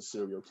Rome is a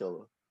serial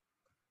killer,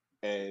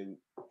 and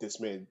this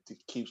man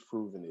keeps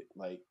proving it.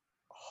 Like,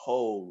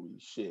 holy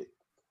shit!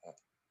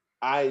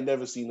 I ain't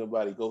never seen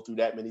nobody go through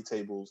that many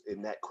tables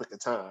in that quick a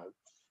time.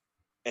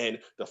 And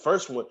the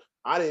first one,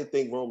 I didn't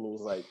think Roman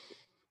was like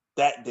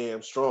that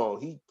damn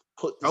strong. He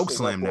put this Choke thing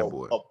slam that up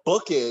boy. a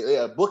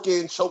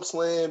bookend choke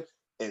slam,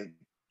 and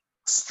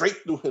straight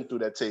threw him through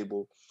that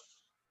table.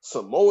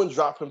 Samoan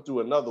dropped him through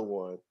another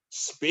one,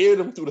 speared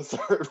him through the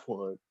third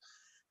one,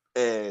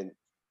 and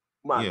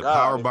my God,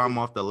 power bomb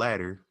off the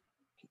ladder.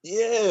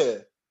 Yeah.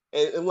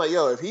 And I'm like,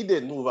 yo, if he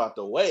didn't move out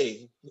the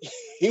way,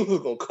 he was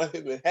gonna cut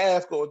him in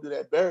half going through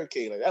that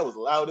barricade. Like, that was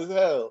loud as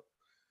hell.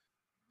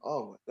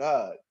 Oh my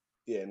God.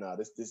 Yeah, nah,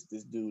 this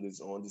dude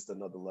is on just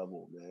another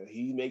level, man.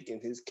 He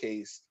making his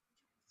case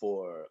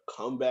for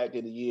comeback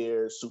of the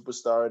year,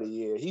 superstar of the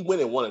year. He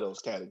winning one of those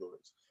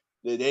categories.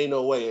 There ain't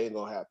no way it ain't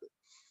gonna happen.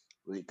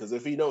 Because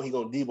if he know he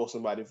gonna Debo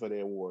somebody for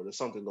the award or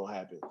something gonna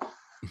happen.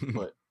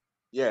 But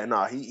yeah,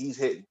 nah, he's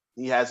hitting.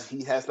 He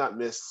has not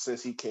missed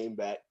since he came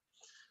back.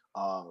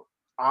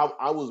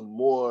 I was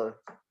more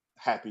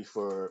happy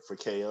for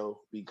KO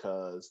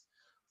because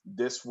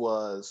this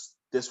was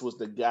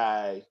the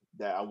guy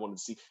that I wanted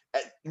to see.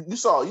 You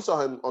saw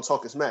him on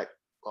Talking Smack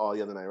the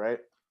other night, right?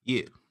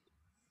 Yeah.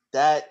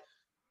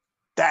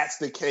 That's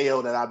the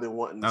KO that I've been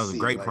wanting to see. That was a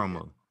great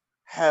promo.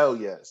 Hell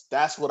yes.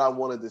 That's what I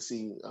wanted to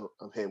see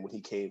of him when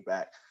he came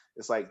back.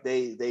 It's like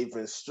they've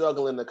been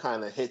struggling to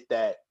kind of hit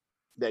that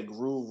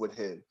groove with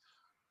him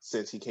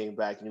since he came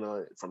back,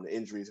 from the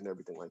injuries and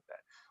everything like that.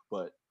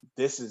 But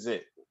this is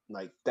it.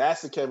 Like,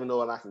 that's the Kevin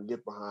Owens I can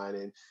get behind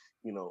and,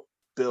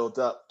 build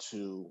up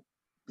to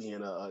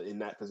being in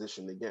that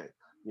position again.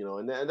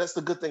 And that's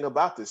the good thing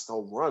about this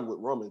whole run with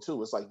Roman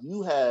too. It's like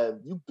you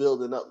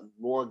building up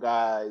more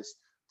guys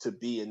to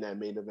be in that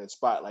main event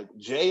spot. Like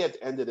Jay at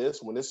the end of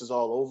this, when this is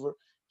all over,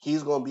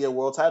 he's going to be a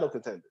world title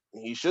contender.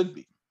 And he should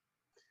be.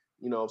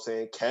 You know what I'm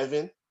saying?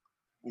 Kevin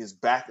is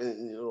back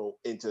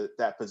into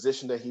that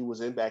position that he was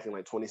in back in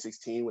like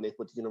 2016 when they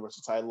put the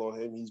Universal title on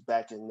him. He's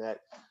back in that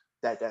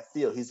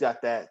field. He's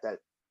got that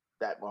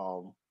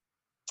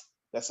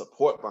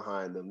support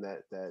behind him,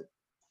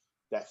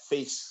 that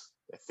face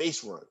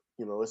run.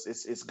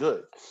 It's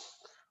good.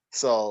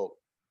 So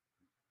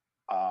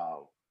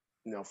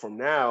from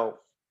now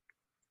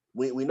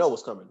we know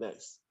what's coming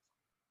next.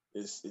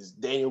 Is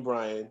Daniel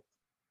Bryan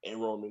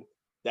and Roman.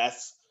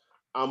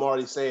 I'm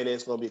already saying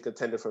it's going to be a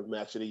contender for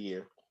match of the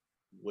year,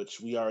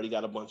 which we already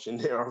got a bunch in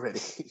there already.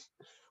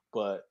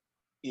 But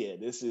yeah,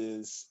 this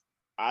is.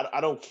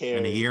 I don't care.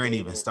 And the year ain't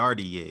even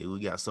started yet. We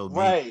got so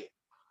deep.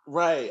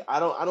 Right. I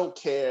don't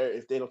care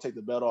if they don't take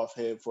the belt off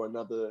him for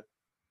another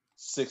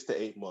 6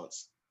 to 8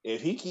 months.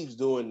 If he keeps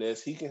doing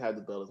this, he can have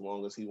the belt as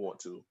long as he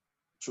wants to,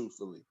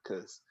 truthfully,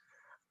 because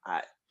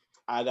I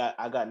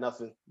got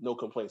nothing, no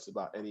complaints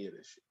about any of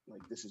this shit.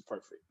 Like, this is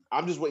perfect.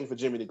 I'm just waiting for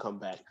Jimmy to come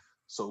back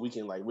so we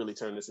can like really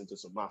turn this into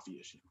some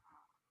mafia shit.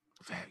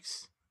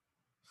 Facts.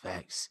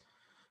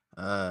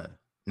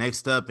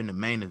 Next up in the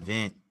main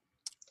event,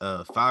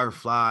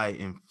 Firefly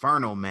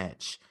Inferno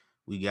match.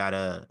 We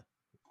got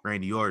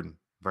Randy Orton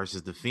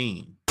versus the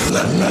Fiend.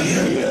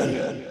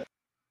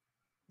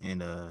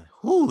 And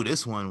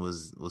this one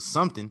was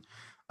something.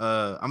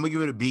 I'm gonna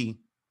give it a B.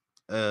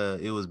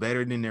 It was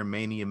better than their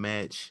Mania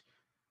match,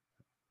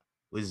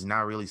 which is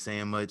not really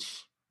saying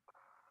much.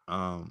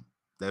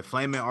 That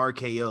Flaming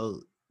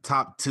RKO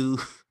top 2,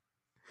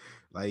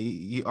 like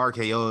he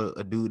RKO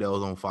a dude that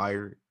was on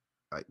fire,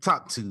 like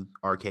top 2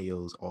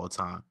 RKOs all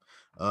time.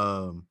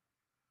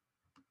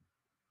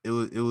 It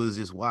was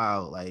just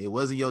wild. Like, it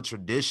wasn't your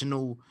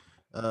traditional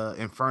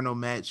Inferno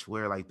match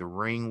where like the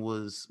ring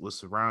was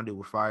surrounded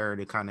with fire.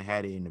 They kind of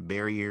had it in the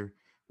barrier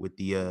with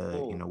the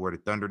where the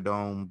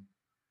Thunderdome,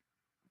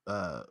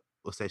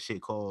 what's that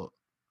shit called?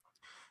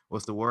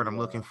 What's the word I'm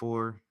looking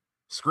for?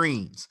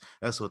 Screens.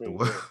 That's what the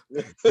word.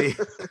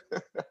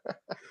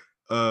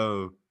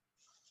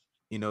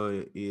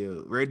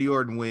 Randy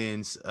Orton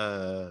wins.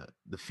 The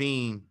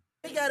Fiend.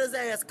 He got his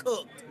ass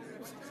cooked.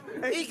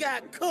 He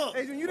got cooked.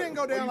 Adrian, you didn't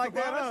go down like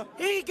that, huh?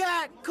 He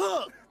got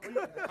cooked.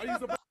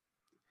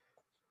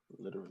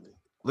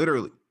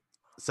 Literally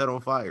set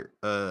on fire.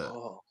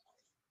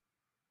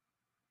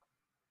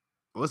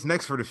 What's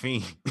next for the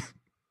Fiend?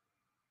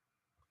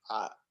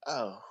 I'm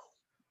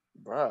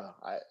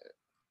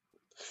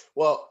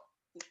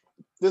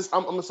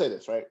gonna say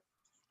this, right?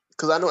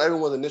 Because I know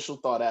everyone's initial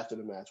thought after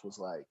the match was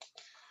like,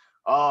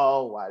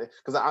 "Oh, why?"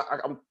 Because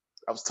I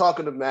was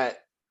talking to Matt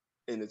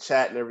in the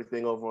chat and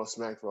everything over on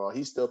SmackDown.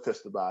 He's still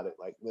pissed about it.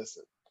 Like,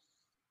 listen,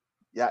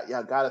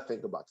 y'all got to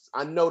think about this.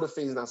 I know the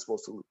Fiend's not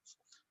supposed to lose.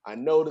 I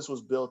know this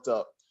was built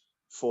up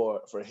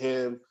for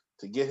him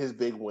to get his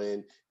big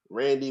win.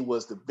 Randy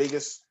was the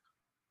biggest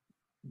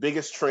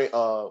what's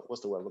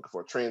the word I'm looking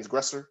for?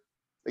 Transgressor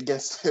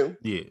against him.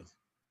 Yeah.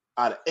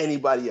 Out of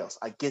anybody else.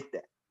 I get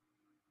that.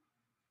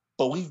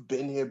 But we've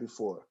been here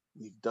before.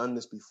 We've done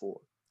this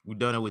before. We've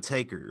done it with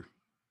Taker.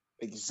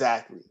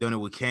 Exactly. Done it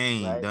with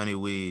Kane. Right? Done it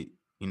with,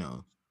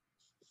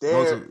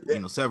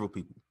 several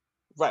people.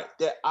 Right.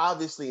 They're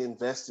obviously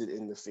invested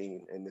in the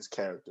Fiend and this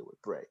character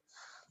with Bray.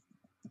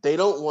 They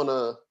don't want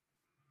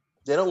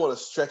to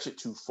stretch it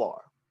too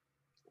far.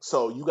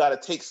 So you got to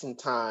take some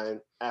time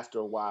after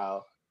a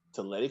while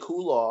to let it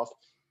cool off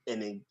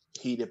and then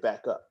heat it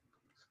back up.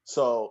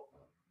 So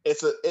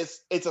it's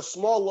a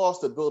small loss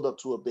to build up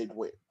to a big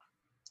win.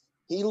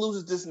 He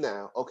loses this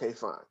now. Okay,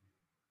 fine.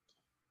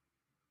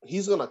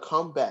 He's going to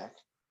come back,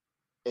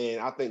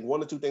 and I think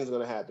one or two things are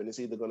going to happen. It's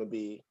either going to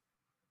be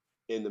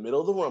in the middle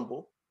of the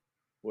Rumble,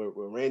 where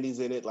Randy's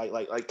in it,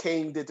 like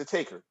Kane did to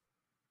Taker,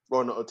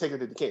 or no, Taker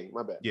did to King.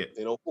 My bad. Yeah.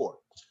 In 04.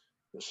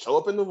 He'll show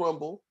up in the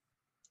Rumble.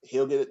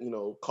 He'll get it,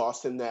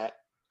 cost him that,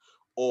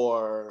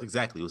 or That's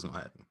exactly what's gonna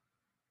happen.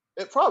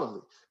 It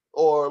probably,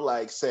 or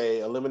like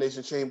say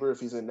Elimination Chamber if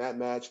he's in that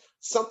match,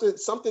 something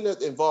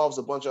that involves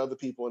a bunch of other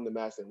people in the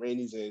match that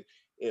Randy's in.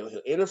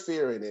 He'll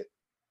interfere in it,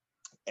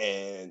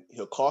 and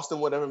he'll cost him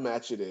whatever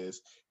match it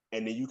is,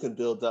 and then you can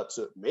build up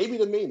to maybe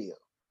the Mania,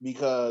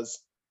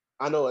 because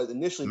I know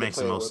initially the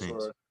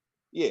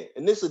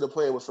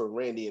plan was for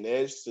Randy and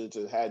Edge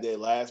to have their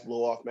last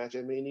blow off match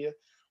at Mania,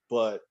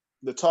 but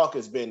the talk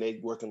has been they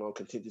working on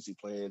contingency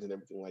plans and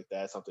everything like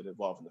that, something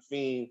involving the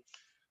Fiend.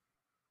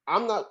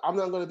 I'm not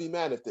going to be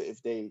mad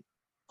if they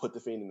put the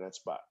Fiend in that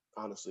spot.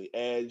 Honestly,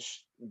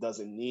 Edge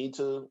doesn't need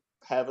to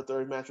have a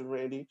third match with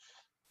Randy.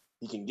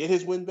 He can get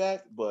his win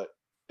back, but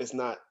it's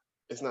not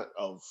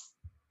of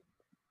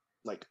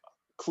like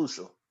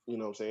crucial. You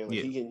know what I'm saying? Like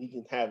he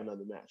can have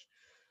another match.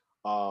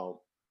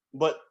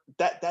 But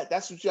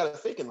that's what you got to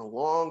think in the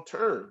long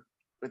term.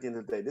 At the end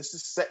of the day, this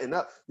is setting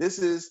up. This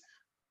is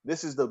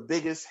the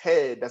biggest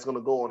head that's going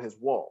to go on his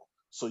wall.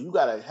 So you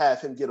got to have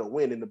him get a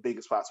win in the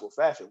biggest possible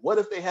fashion. What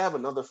if they have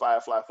another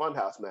Firefly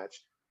Funhouse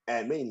match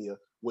at Mania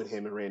with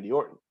him and Randy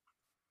Orton?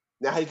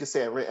 Now he can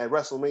say at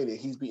WrestleMania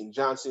he's beating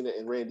John Cena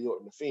and Randy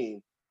Orton, the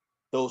Fiend,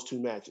 those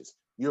two matches.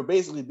 You're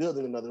basically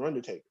building another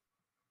Undertaker.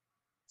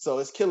 So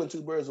it's killing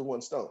two birds with one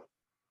stone.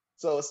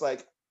 So it's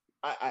like,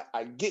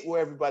 I get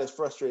where everybody's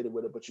frustrated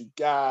with it, but you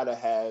got to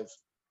have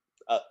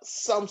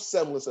some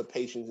semblance of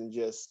patience and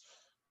just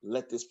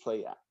let this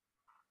play out.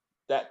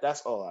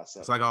 That's all I said.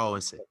 It's like I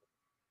always say.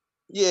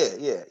 Yeah.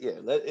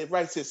 It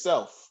writes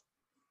itself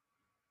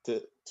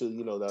to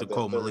to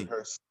quote Malik.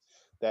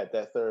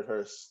 That third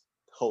Hearst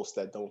host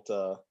that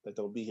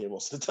don't be here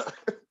most of the time.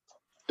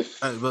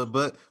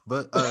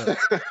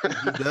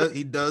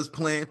 He does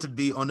plan to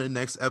be on the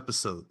next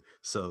episode.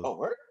 So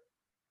word?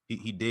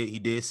 he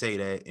did say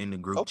that in the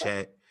group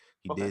chat.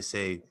 He did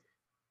say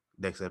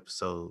next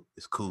episode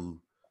is cool,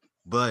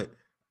 but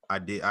I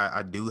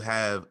do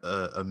have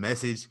a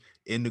message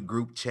in the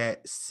group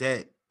chat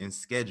set and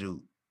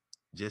scheduled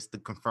just to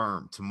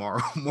confirm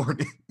tomorrow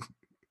morning.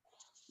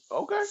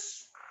 Okay,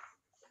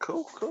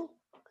 cool.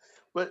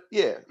 But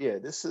yeah,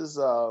 this is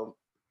the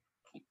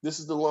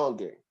long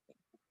game.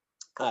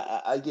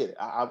 I get it.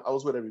 I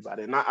was with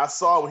everybody, and I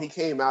saw when he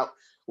came out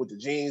with the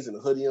jeans and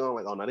the hoodie on,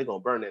 like, oh no, they're gonna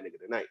burn that nigga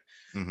tonight.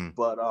 Mm-hmm.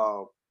 But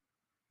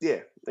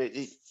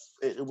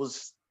it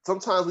was.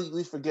 Sometimes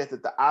we forget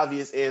that the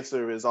obvious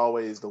answer is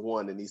always the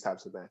one in these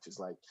types of matches.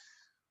 Like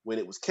when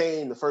it was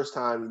Kane the first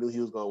time, you knew he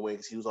was gonna win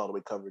because he was all the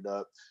way covered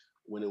up.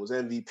 When it was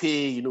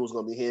MVP, you knew it was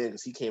gonna be him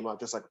because he came out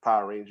just like a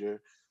Power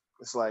Ranger.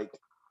 It's like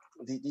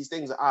these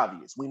things are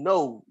obvious. We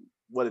know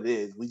what it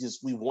is.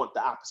 We want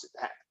the opposite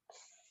to happen.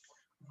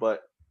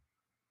 But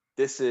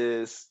this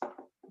is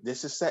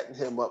setting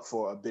him up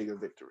for a bigger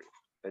victory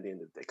at the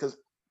end of the day. Because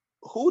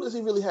who does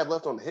he really have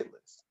left on the hit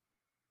list?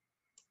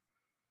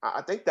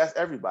 I think that's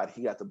everybody.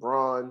 He got the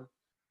Braun.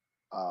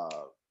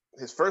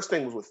 His first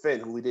thing was with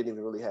Finn, who we didn't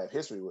even really have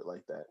history with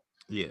like that.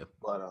 Yeah.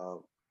 But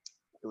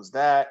it was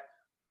that.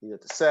 He got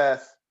the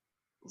Seth.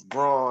 It was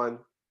Braun.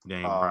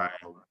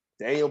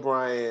 Daniel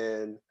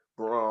Bryan.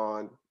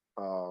 Braun.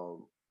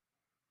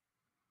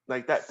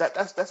 Like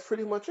that's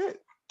pretty much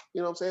it. You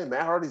know what I'm saying?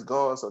 Matt Hardy's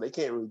gone, so they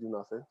can't really do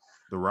nothing.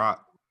 The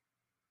Rock.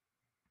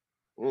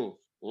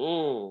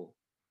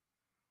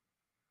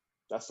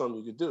 That's something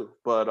you could do.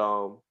 But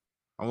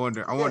I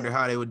wonder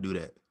how they would do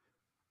that.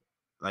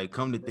 Like,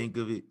 come to think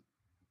of it,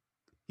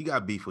 he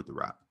got beef with The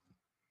Rock.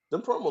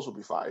 Them promos would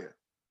be fire.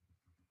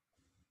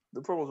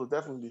 The promos would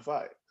definitely be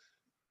fire.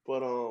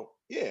 But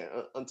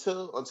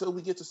until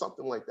we get to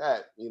something like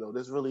that,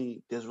 there's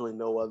really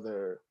no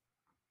other,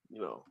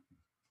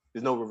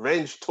 there's no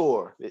revenge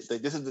tour. This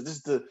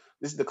is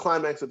the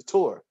climax of the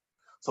tour.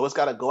 So it's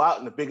got to go out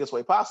in the biggest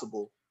way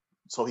possible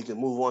so he can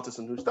move on to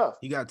some new stuff.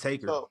 He got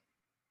Taker. So,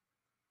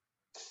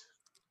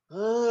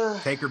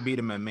 Taker beat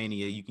him at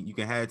Mania. You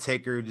can have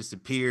Taker just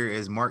appear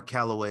as Mark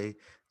Calloway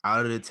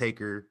out of the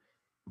Taker,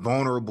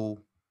 vulnerable.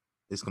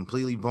 It's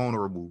completely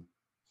vulnerable.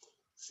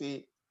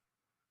 See,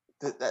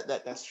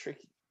 that's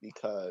tricky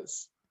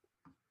because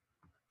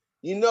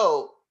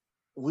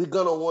we're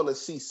gonna want to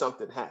see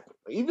something happen,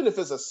 even if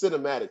it's a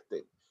cinematic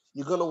thing.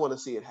 You're gonna want to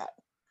see it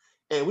happen,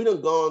 and we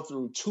done gone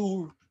through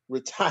 2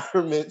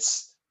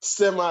 retirements,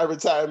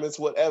 semi-retirements,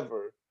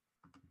 whatever,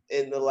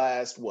 in the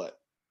last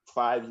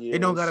 5 years. It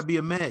don't gotta be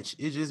a match.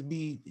 It just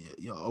be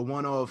a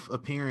one-off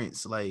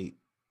appearance. Like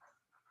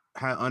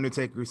had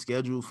Undertaker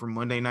scheduled for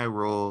Monday Night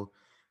Raw.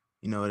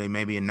 You know, they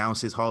maybe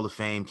announce his Hall of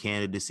Fame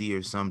candidacy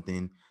or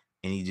something,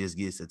 and he just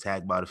gets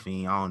attacked by the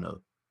Fiend. I don't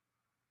know.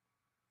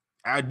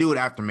 I'd do it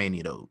after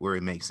Mania though, where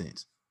it makes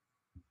sense.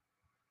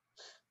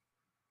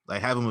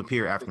 Like have him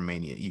appear after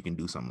Mania. You can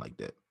do something like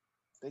that.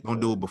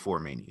 Don't do it before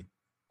Mania.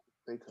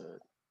 They could.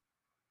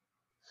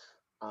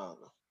 I don't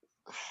know.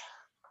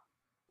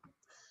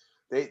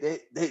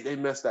 They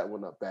messed that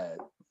one up bad.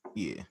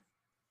 Yeah.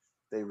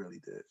 They really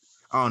did.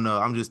 I don't know.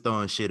 I'm just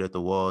throwing shit at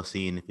the wall,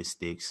 seeing if it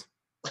sticks.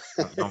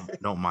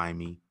 Don't mind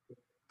me.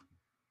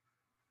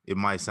 It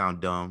might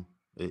sound dumb.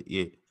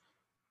 It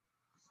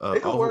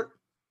could work.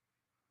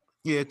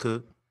 Yeah, it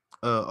could.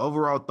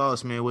 Overall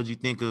thoughts, man. What'd you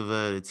think of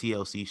the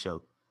TLC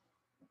show?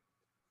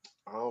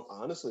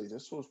 Honestly,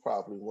 this was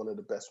probably one of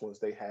the best ones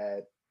they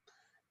had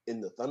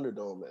in the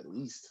Thunderdome, at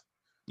least.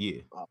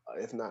 Yeah.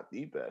 If not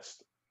the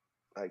best.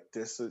 Like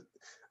this is,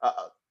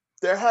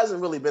 there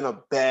hasn't really been a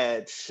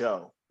bad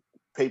show,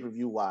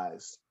 pay-per-view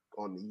wise,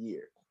 on the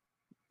year.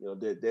 You know,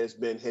 there's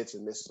been hits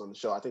and misses on the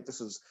show. I think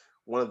this is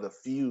one of the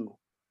few,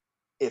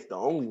 if the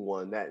only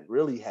one, that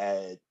really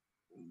had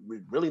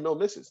really no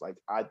misses. Like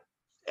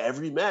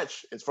every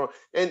match is from,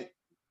 and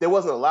there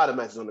wasn't a lot of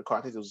matches on the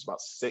card. I think it was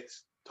about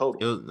 6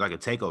 total. It was like a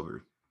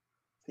takeover.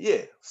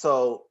 Yeah,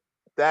 so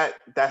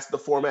that's the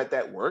format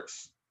that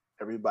works.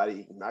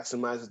 Everybody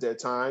maximizes their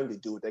time. They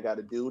do what they got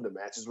to do. The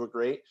matches were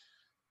great.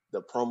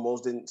 The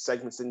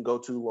segments didn't go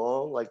too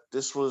long. Like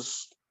this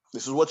is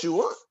what you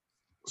want.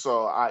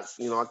 So I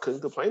couldn't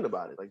complain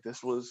about it. Like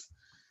this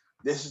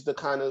is the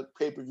kind of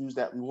pay-per-views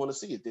that we want to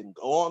see. It didn't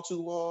go on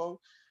too long.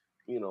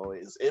 You know,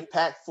 it's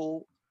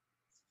impactful.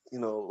 You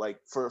know, like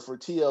for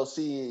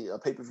TLC, a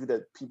pay-per-view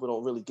that people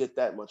don't really get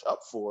that much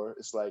up for.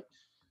 It's like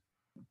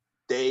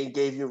they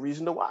gave you a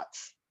reason to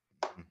watch.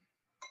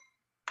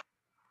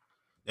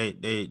 They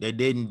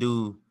didn't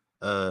do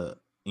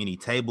any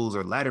tables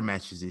or ladder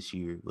matches this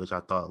year, which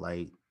I thought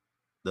like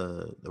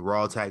the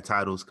Raw tag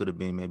titles could have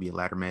been maybe a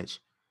ladder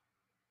match.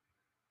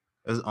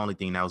 That's the only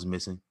thing that was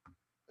missing.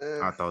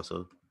 I thought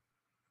so.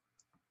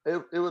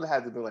 It would have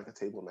had to be like a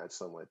table match,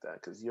 something like that,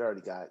 because you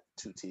already got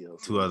 2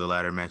 TLC. 2 other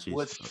ladder matches.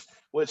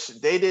 Which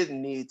they didn't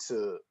need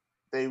to.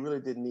 They really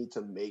didn't need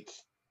to make.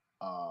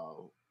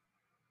 I'll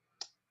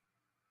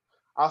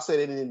say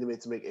they didn't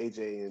need to make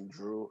AJ and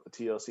Drew a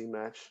TLC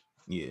match.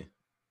 Yeah.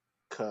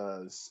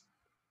 Because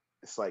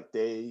it's like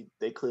they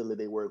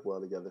clearly work well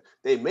together.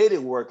 They made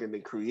it work and they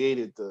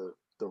created the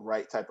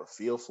right type of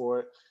feel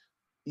for it.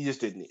 You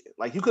just didn't need it.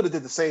 Like you could have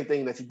did the same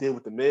thing that you did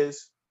with the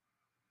Miz,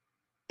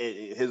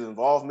 his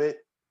involvement,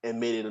 and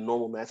made it a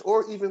normal match,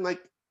 or even like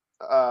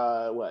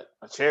a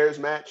chairs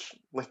match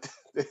like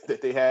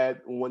that they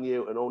had one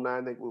year in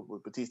 2009, I think,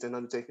 with Batista and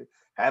Undertaker.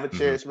 Have a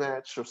chairs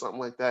match or something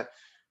like that.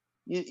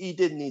 You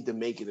didn't need to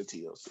make it a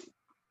TLC.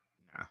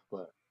 Nah.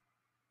 But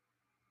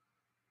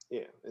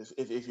yeah,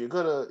 if you're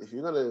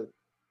gonna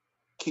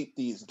keep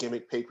these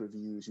gimmick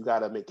pay-per-views, you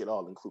gotta make it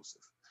all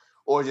inclusive,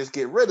 or just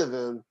get rid of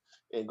them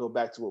and go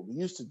back to what we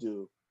used to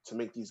do to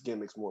make these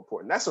gimmicks more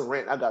important. That's a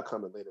rant I got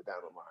coming later down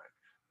the line,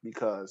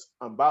 because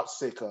I'm about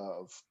sick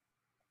of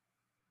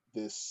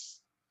this.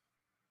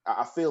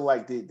 I feel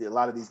like a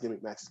lot of these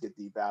gimmick matches get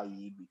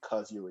devalued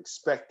because you're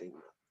expecting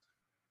them.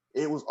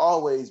 It was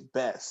always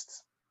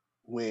best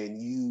when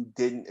you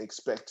didn't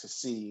expect to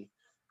see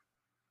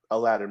a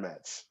ladder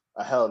match,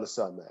 a Hell in a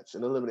Cell match,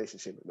 an Elimination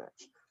Chamber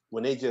match.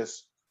 When they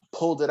just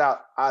pulled it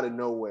out of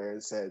nowhere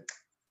and said,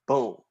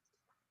 boom,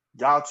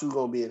 y'all two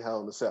gonna be in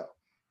Hell in a Cell.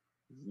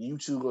 You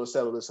two gonna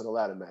settle this in a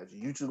ladder match.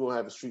 You two gonna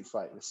have a street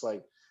fight. And it's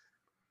like,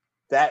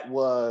 that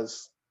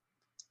was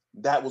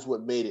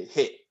what made it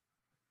hit.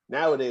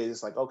 Nowadays,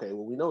 it's like, okay,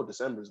 well, we know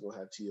December is gonna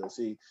have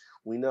TLC.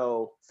 We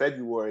know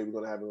February we're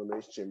gonna have an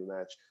Elimination Chamber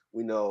match.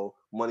 We know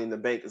Money in the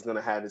Bank is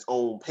gonna have its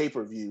own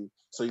pay-per-view,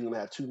 so you're gonna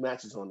have 2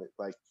 matches on it.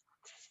 Like,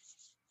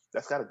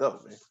 that's gotta go,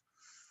 man.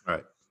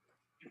 Right.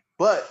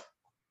 But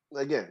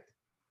again,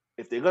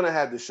 if they're gonna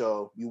have the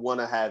show, you want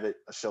to have it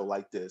a show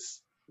like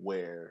this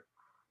where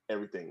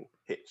everything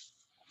hits.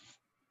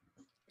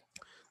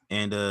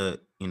 And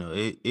it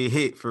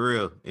hit for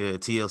real.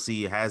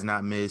 TLC has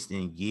not missed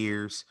in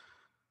years.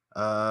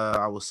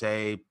 I would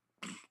say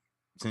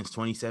since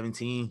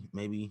 2017,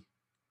 maybe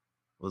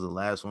was the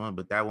last one,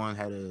 but that one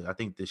had I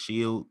think the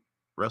Shield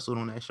wrestled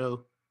on that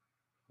show.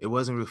 It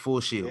wasn't with full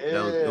Shield.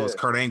 Yeah. It was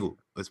Kurt Angle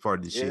as part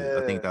of the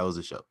Shield. I think that was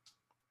the show.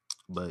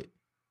 But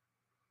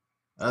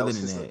other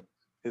than that,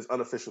 his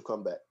unofficial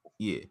comeback.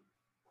 Yeah.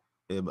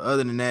 But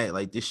other than that,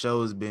 like this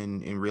show has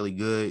been really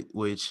good,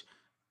 which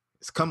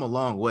it's come a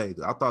long way.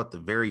 I thought the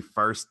very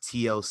first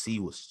TLC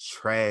was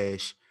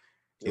trash.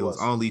 It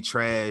was only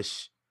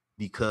trash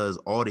because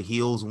all the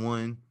heels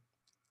won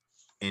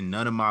and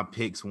none of my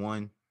picks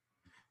won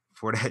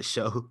for that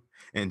show.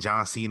 And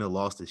John Cena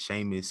lost to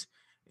Sheamus,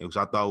 which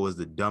I thought was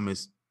the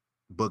dumbest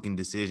booking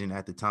decision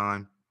at the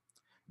time.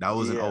 That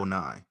was in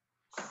 2009.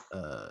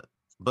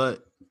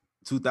 But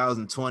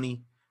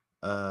 2020,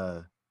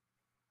 I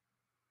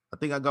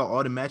think I got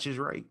all the matches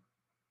right.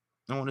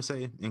 I want to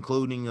say,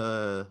 including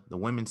the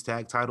women's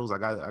tag titles. I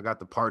got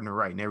the partner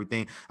right and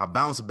everything. I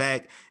bounced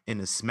back in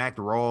the Smacked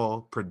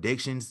Raw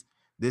predictions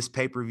this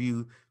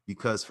pay-per-view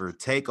because for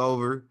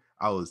Takeover,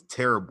 I was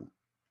terrible.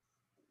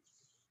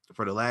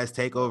 For the last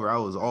Takeover, I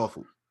was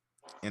awful.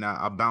 And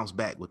I bounced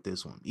back with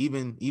this one.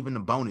 Even the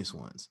bonus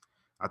ones.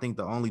 I think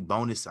the only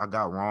bonus I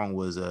got wrong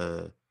was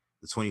the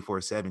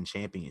 24/7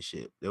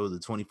 championship. There was a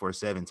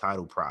 24/7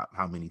 title prop.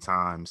 How many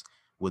times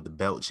would the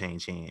belt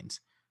change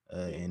hands?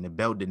 And the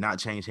belt did not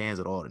change hands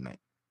at all tonight.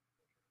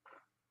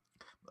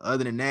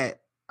 Other than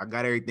that, I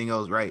got everything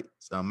else right.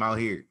 So I'm out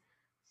here,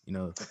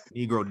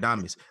 Negro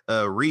Damas.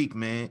 Reek,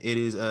 man, it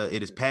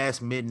is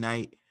past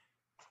midnight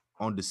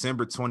on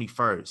December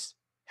 21st.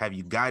 Have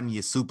you gotten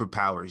your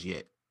superpowers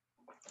yet?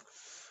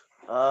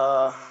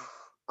 I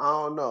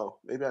don't know.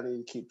 Maybe I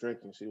need to keep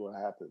drinking, see what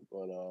happens.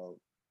 But I don't know.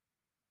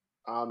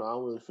 I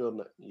don't really feel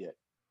nothing yet.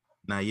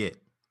 Not yet.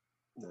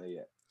 Not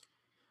yet.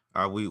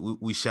 All right,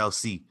 we shall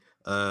see.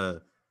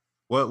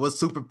 What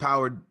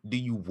superpower do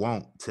you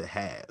want to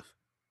have?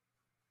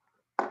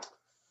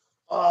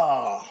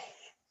 I've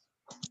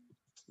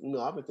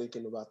been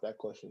thinking about that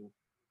question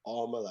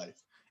all my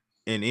life.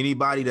 And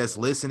anybody that's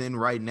listening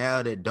right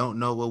now that don't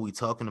know what we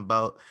talking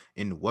about,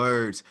 in the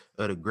words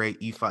of the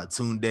great Ifa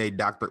Tunde,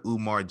 Dr.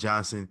 Umar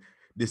Johnson,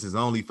 this is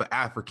only for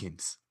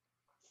Africans.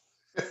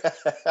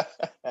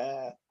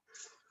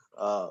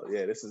 Oh,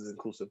 yeah, this is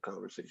inclusive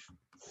conversation.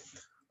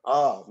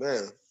 Oh,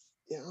 man.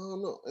 Yeah, I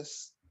don't know.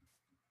 If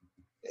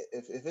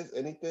it's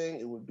anything,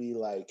 it would be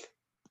like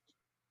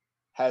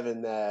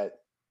having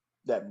that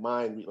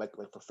mind like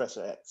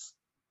Professor X.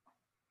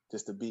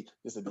 Just to be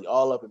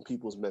all up in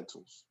people's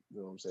mentals.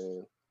 You know what I'm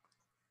saying?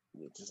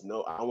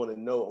 I want to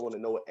know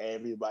what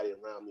everybody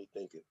around me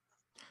thinking.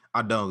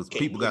 I don't.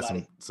 People got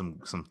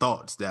some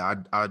thoughts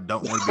that I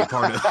don't want to be a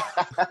part of.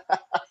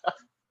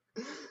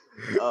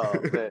 Oh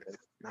man,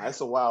 that's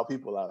some wild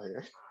people out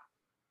here.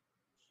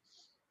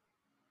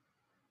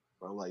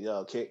 I'm like,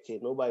 yo, can't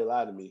nobody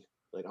lie to me.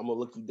 Like, I'm gonna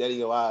look you dead in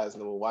your eyes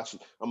and I'm gonna watch you.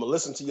 I'm gonna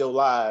listen to your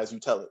lies.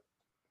 You tell it.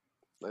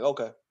 Like,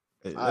 okay,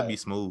 that'd be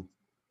smooth.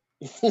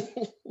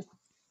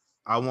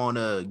 I want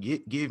to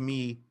give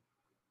me.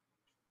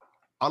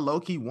 I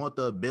low-key want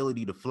the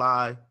ability to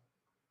fly,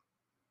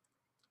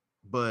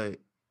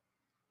 but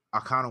I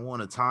kind of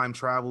want to time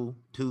travel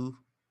too.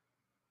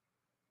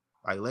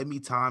 Like, let me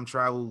time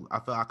travel.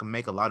 I feel I can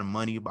make a lot of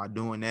money by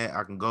doing that.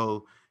 I can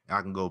go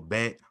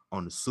bet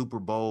on the Super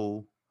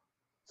Bowl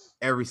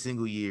every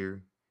single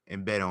year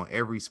and bet on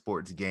every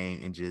sports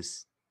game and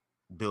just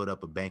build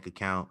up a bank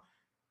account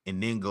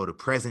and then go to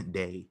present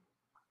day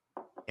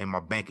and my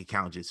bank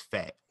account just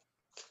fat.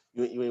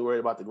 You ain't worried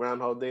about the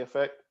Groundhog Day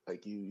effect?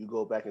 Like you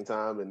go back in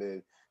time and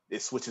then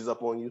it switches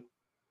up on you?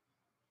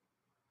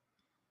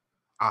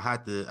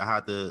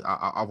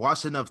 I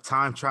watched enough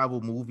time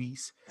travel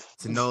movies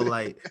to know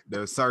like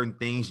there are certain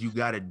things you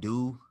got to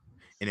do,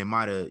 and it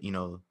might have,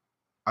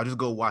 I'll just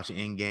go watch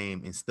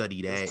Endgame and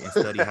study that and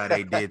study how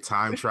they did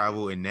time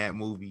travel in that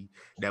movie.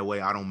 That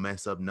way I don't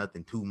mess up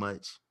nothing too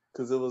much.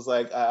 Because it was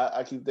like,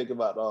 I keep thinking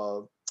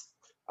about,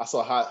 I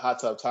saw Hot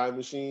Tub Time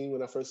Machine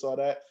when I first saw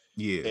that.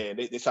 Yeah. And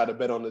they tried to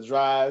bet on the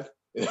drive.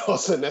 And all of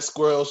a sudden that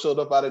squirrel showed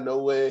up out of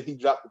nowhere. He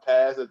dropped the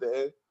pass at the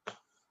end.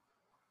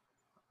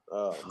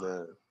 Oh,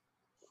 man.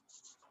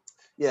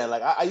 Yeah,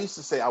 like I used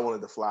to say I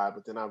wanted to fly,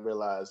 but then I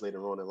realized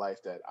later on in life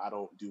that I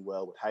don't do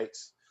well with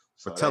heights.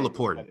 So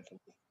teleporting.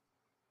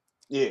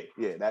 Yeah,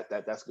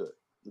 that's good.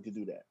 We could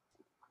do that.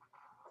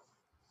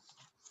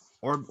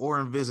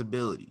 Or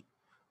invisibility.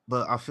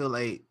 But I feel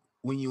like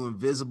when you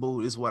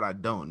invisible is what I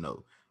don't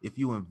know. If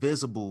you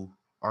invisible,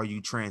 are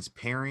you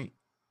transparent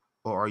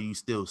or are you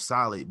still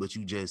solid, but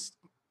you just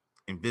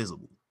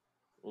invisible?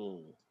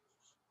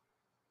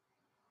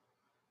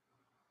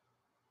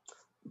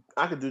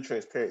 I could do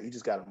transparent. You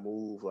just got to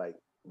move like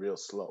real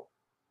slow.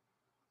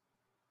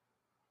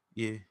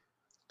 Yeah.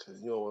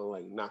 Because you don't want to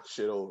like knock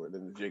shit over and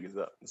then the jig is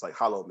up. It's like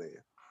Hollow Man.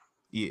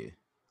 Yeah.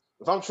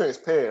 If I'm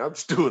transparent, I'm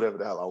just do whatever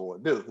the hell I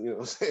want to do. You know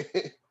what I'm saying?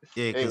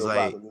 Yeah, because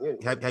like,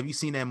 have you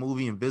seen that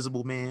movie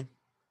Invisible Man?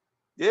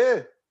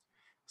 Yeah.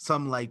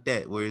 Something like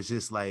that, where it's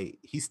just like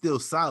he's still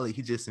solid,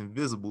 he's just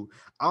invisible.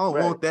 I don't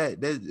want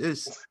that.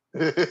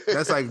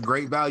 That's like a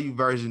great value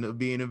version of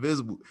being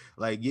invisible.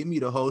 Like, give me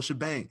the whole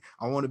shebang.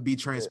 I want to be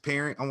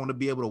transparent. I want to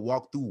be able to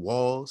walk through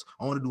walls.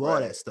 I want to do all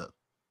that stuff.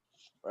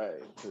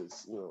 Right,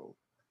 because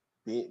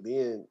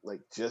being like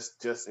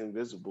just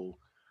invisible,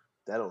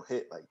 that don't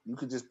hit. Like you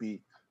could just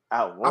be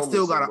out. I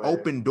still gotta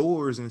open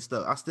doors and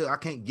stuff. I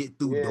can't get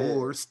through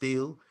doors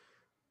still.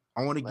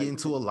 I want to get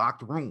into a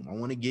locked room. I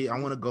want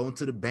to go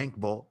into the bank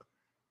vault.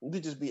 You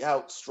could just be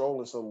out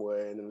strolling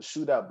somewhere and then a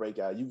shootout break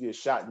out. You get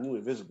shot and you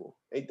invisible.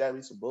 Ain't that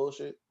be some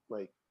bullshit?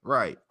 Like,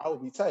 right. I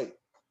would be tight.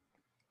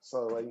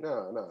 So like,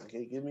 no.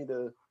 Give me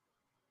the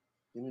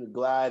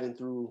gliding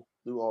through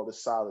all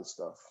this solid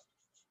stuff.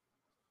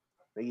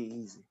 Make it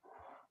easy.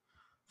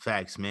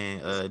 Facts,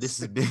 man. This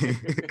has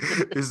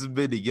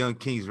been the Young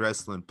Kings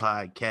Wrestling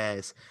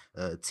Podcast.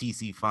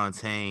 TC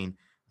Fontaine.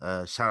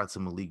 Shout out to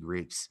Malik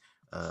Ricks.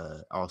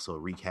 Also,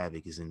 Wreak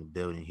Havoc is in the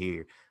building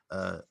here.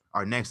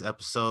 Our next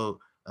episode,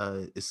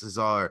 this is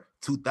our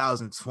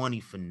 2020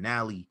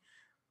 finale.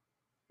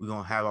 We're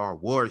gonna have our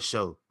award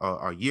show,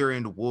 our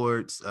year-end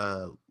awards.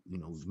 We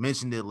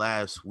mentioned it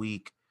last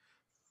week,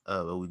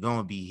 but we're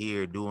gonna be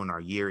here doing our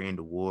year-end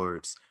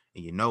awards.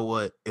 And you know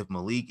what? If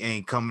Malik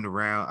ain't coming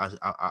around,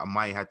 I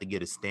might have to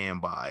get a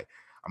standby.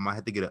 I might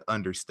have to get an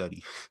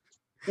understudy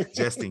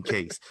just in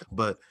case.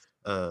 But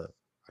I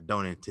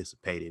don't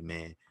anticipate it,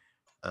 man.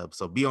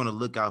 So be on the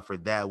lookout for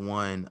that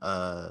one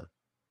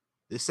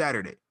this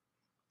Saturday.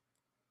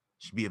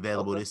 Should be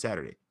available this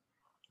Saturday.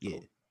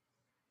 Yeah.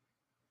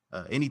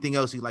 Anything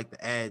else you'd like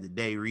to add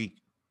today,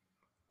 Reek?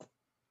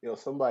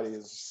 Somebody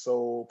is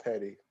so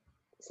petty.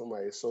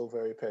 Somebody is so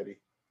very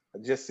petty. I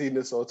just seen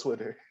this on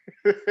Twitter.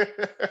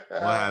 What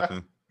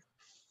happened?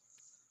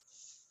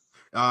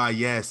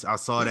 Yes, I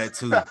saw that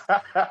too.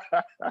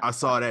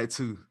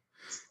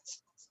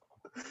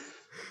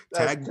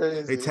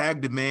 They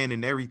tagged the man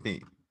and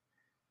everything.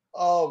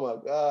 Oh my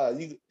God.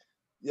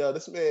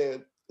 This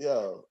man,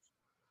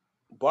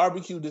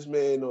 barbecue this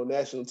man on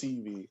national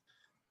TV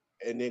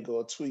and then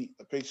go tweet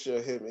a picture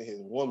of him and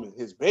his woman,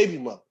 his baby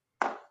mother.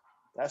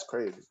 That's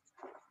crazy.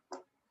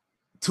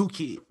 2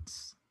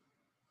 kids.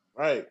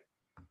 Right.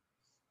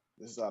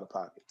 This is out of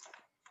pocket.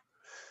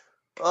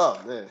 Oh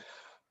man.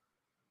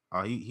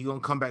 He gonna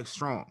come back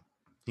strong.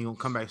 He gonna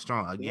come back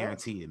strong. I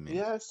guarantee it, man.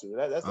 Yeah, that's true.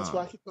 That's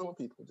why I keep telling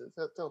people. Just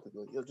tell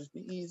people, just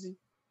be easy.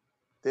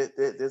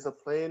 There's a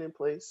plan in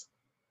place.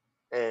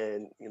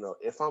 And,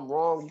 if I'm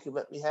wrong, you can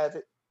let me have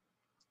it.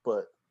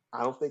 But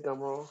I don't think I'm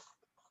wrong.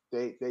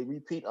 They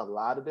repeat a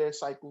lot of their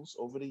cycles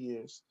over the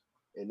years.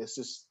 And this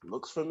just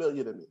looks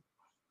familiar to me.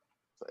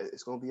 So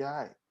it's going to be all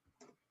right.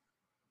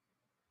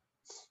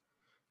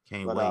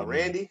 Can't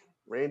wait,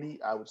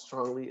 Randy, I would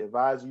strongly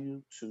advise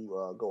you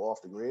to go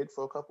off the grid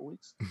for a couple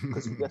weeks.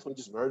 Because you definitely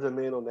just murdered a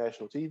man on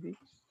national TV.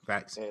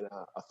 Facts. And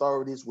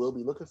authorities will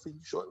be looking for you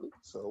shortly.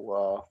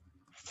 So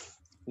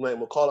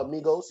we'll call up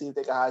Migos, see if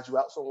they can hide you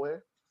out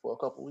somewhere for a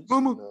couple weeks.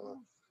 And,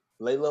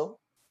 lay low,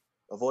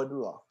 avoid the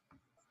law.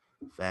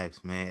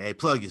 Facts, man. Hey,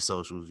 plug your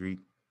socials, Reek.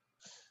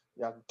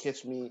 Y'all can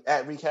catch me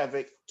at Wreak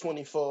Havoc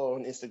 24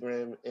 on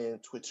Instagram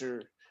and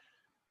Twitter.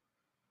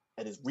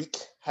 That is Wreak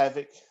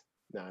Havoc.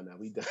 Nah,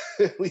 we done.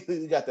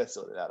 we got that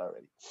sorted out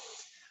already.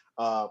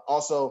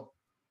 Also,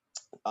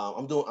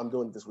 I'm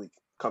doing it this week.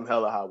 Come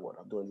hell or high water,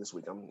 I'm doing it this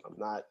week. I'm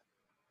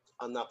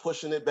not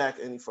pushing it back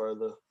any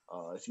further.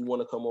 If you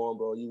want to come on,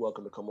 bro, you're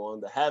welcome to come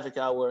on. The Havoc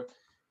Hour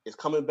is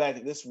coming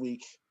back this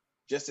week,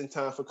 just in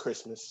time for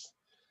Christmas.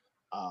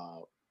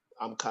 I'm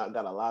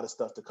got a lot of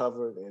stuff to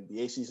cover. The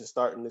NBA season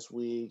starting this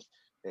week.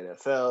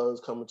 NFL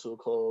is coming to a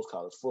close.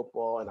 College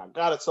football, and I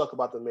gotta talk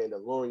about the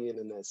Mandalorian,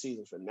 and that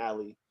season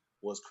finale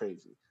was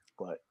crazy.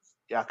 But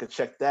y'all can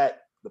check the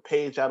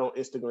page out on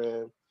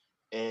Instagram,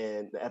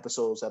 and the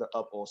episodes that are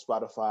up on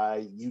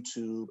Spotify,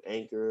 YouTube,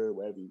 Anchor,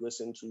 wherever you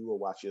listen to or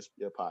watch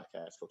your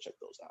podcast. Go check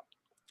those out.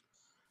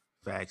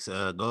 Facts.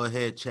 Go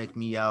ahead, check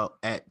me out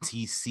at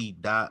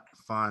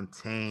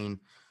tc.fontaine.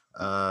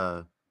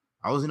 I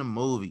was in a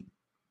movie.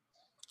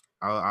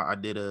 I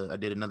did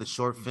another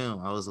short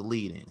film. I was a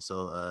lead in.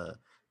 So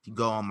if you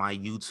go on my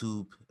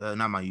YouTube,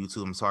 not my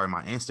YouTube, I'm sorry,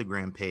 my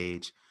Instagram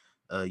page,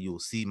 you will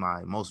see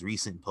my most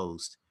recent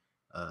post.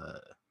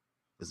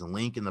 There's a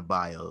link in the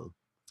bio.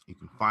 You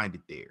can find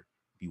it there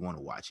if you want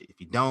to watch it. If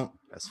you don't,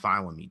 that's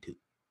fine with me too.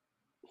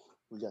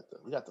 We got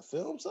the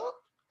films up?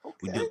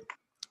 Okay.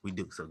 We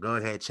do. So go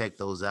ahead, check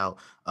those out.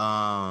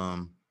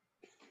 At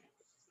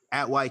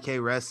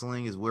YK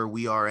Wrestling is where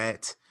we are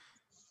at.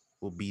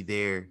 We'll be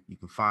there. You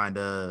can find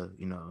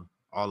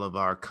all of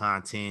our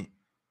content,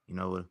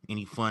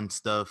 any fun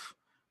stuff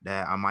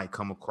that I might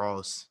come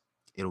across,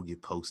 it'll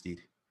get posted.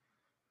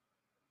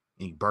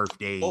 Any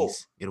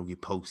birthdays, it'll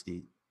get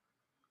posted.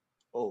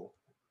 Oh,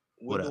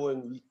 we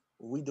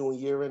doing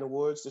year-end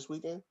awards this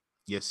weekend?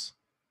 Yes.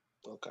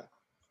 Okay.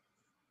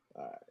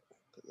 All right.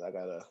 Because I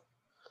gotta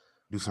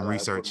do some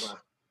research.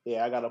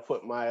 I gotta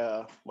put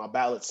my my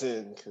ballots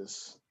in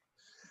because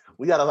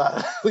we got a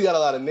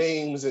lot of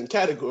names and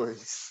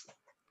categories.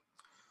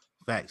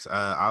 Facts.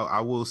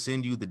 I will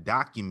send you the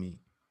document,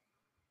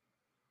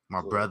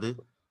 my brother.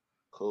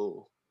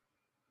 Cool.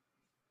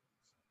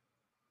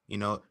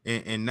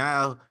 And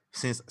now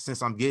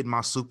since I'm getting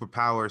my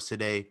superpowers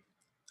today,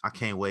 I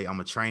can't wait. I'm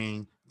gonna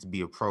train to be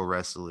a pro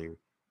wrestler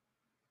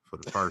for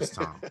the first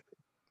time,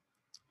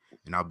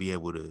 and I'll be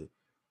able to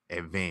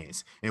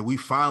advance. And we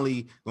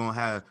finally gonna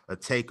have a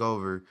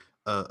takeover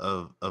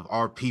of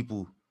our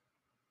people.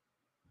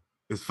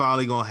 It's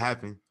finally gonna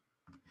happen.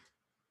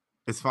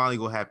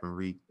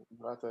 Reed.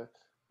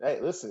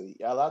 Hey, listen,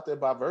 y'all out there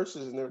by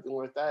verses and everything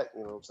like that.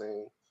 You know what I'm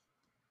saying?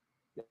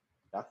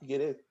 Y'all can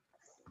get in.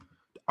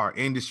 Our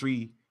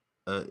industry,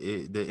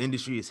 the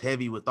industry is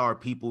heavy with our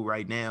people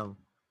right now.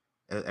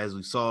 As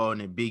we saw in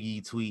the Big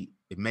E tweet,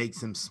 it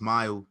makes him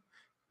smile,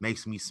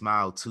 makes me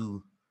smile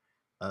too.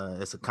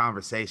 It's a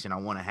conversation I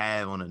want to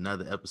have on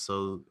another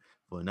episode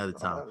for another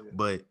time.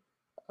 But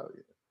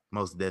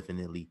most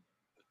definitely,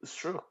 it's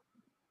true.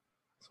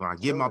 So when I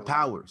get my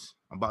powers,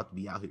 I'm about to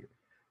be out here.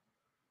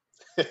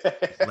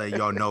 Just letting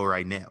y'all know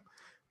right now.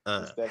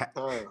 It's that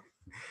time.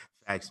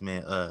 Facts,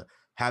 man.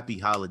 Happy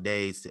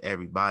holidays to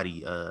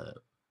everybody.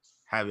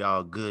 Have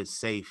y'all good,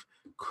 safe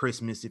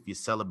Christmas if you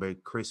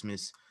celebrate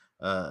Christmas.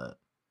 If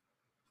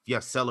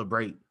y'all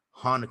celebrate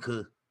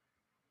Hanukkah,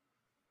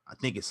 I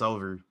think it's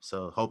over.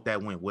 So hope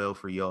that went well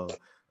for y'all.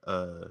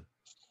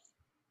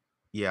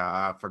 Yeah,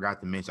 I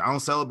forgot to mention. I don't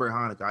celebrate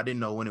Hanukkah. I didn't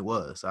know when it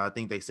was. So I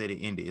think they said it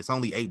ended. It's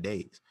only 8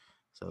 days.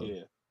 So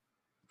Yeah.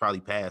 probably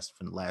passed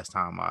from the last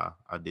time I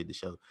did the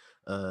show.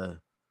 If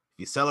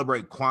you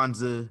celebrate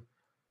Kwanzaa,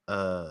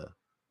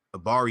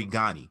 Abari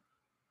Ghani.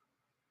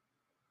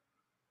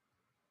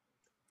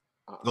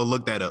 Go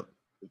look that up.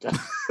 I'm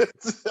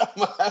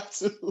gonna have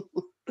to.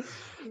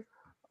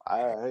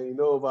 I ain't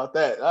know about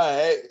that. All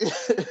right.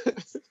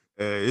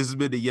 This has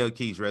been the Young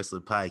Keys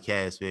Wrestling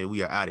Podcast, man.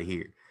 We are out of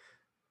here.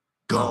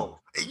 Go.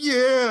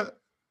 Yeah.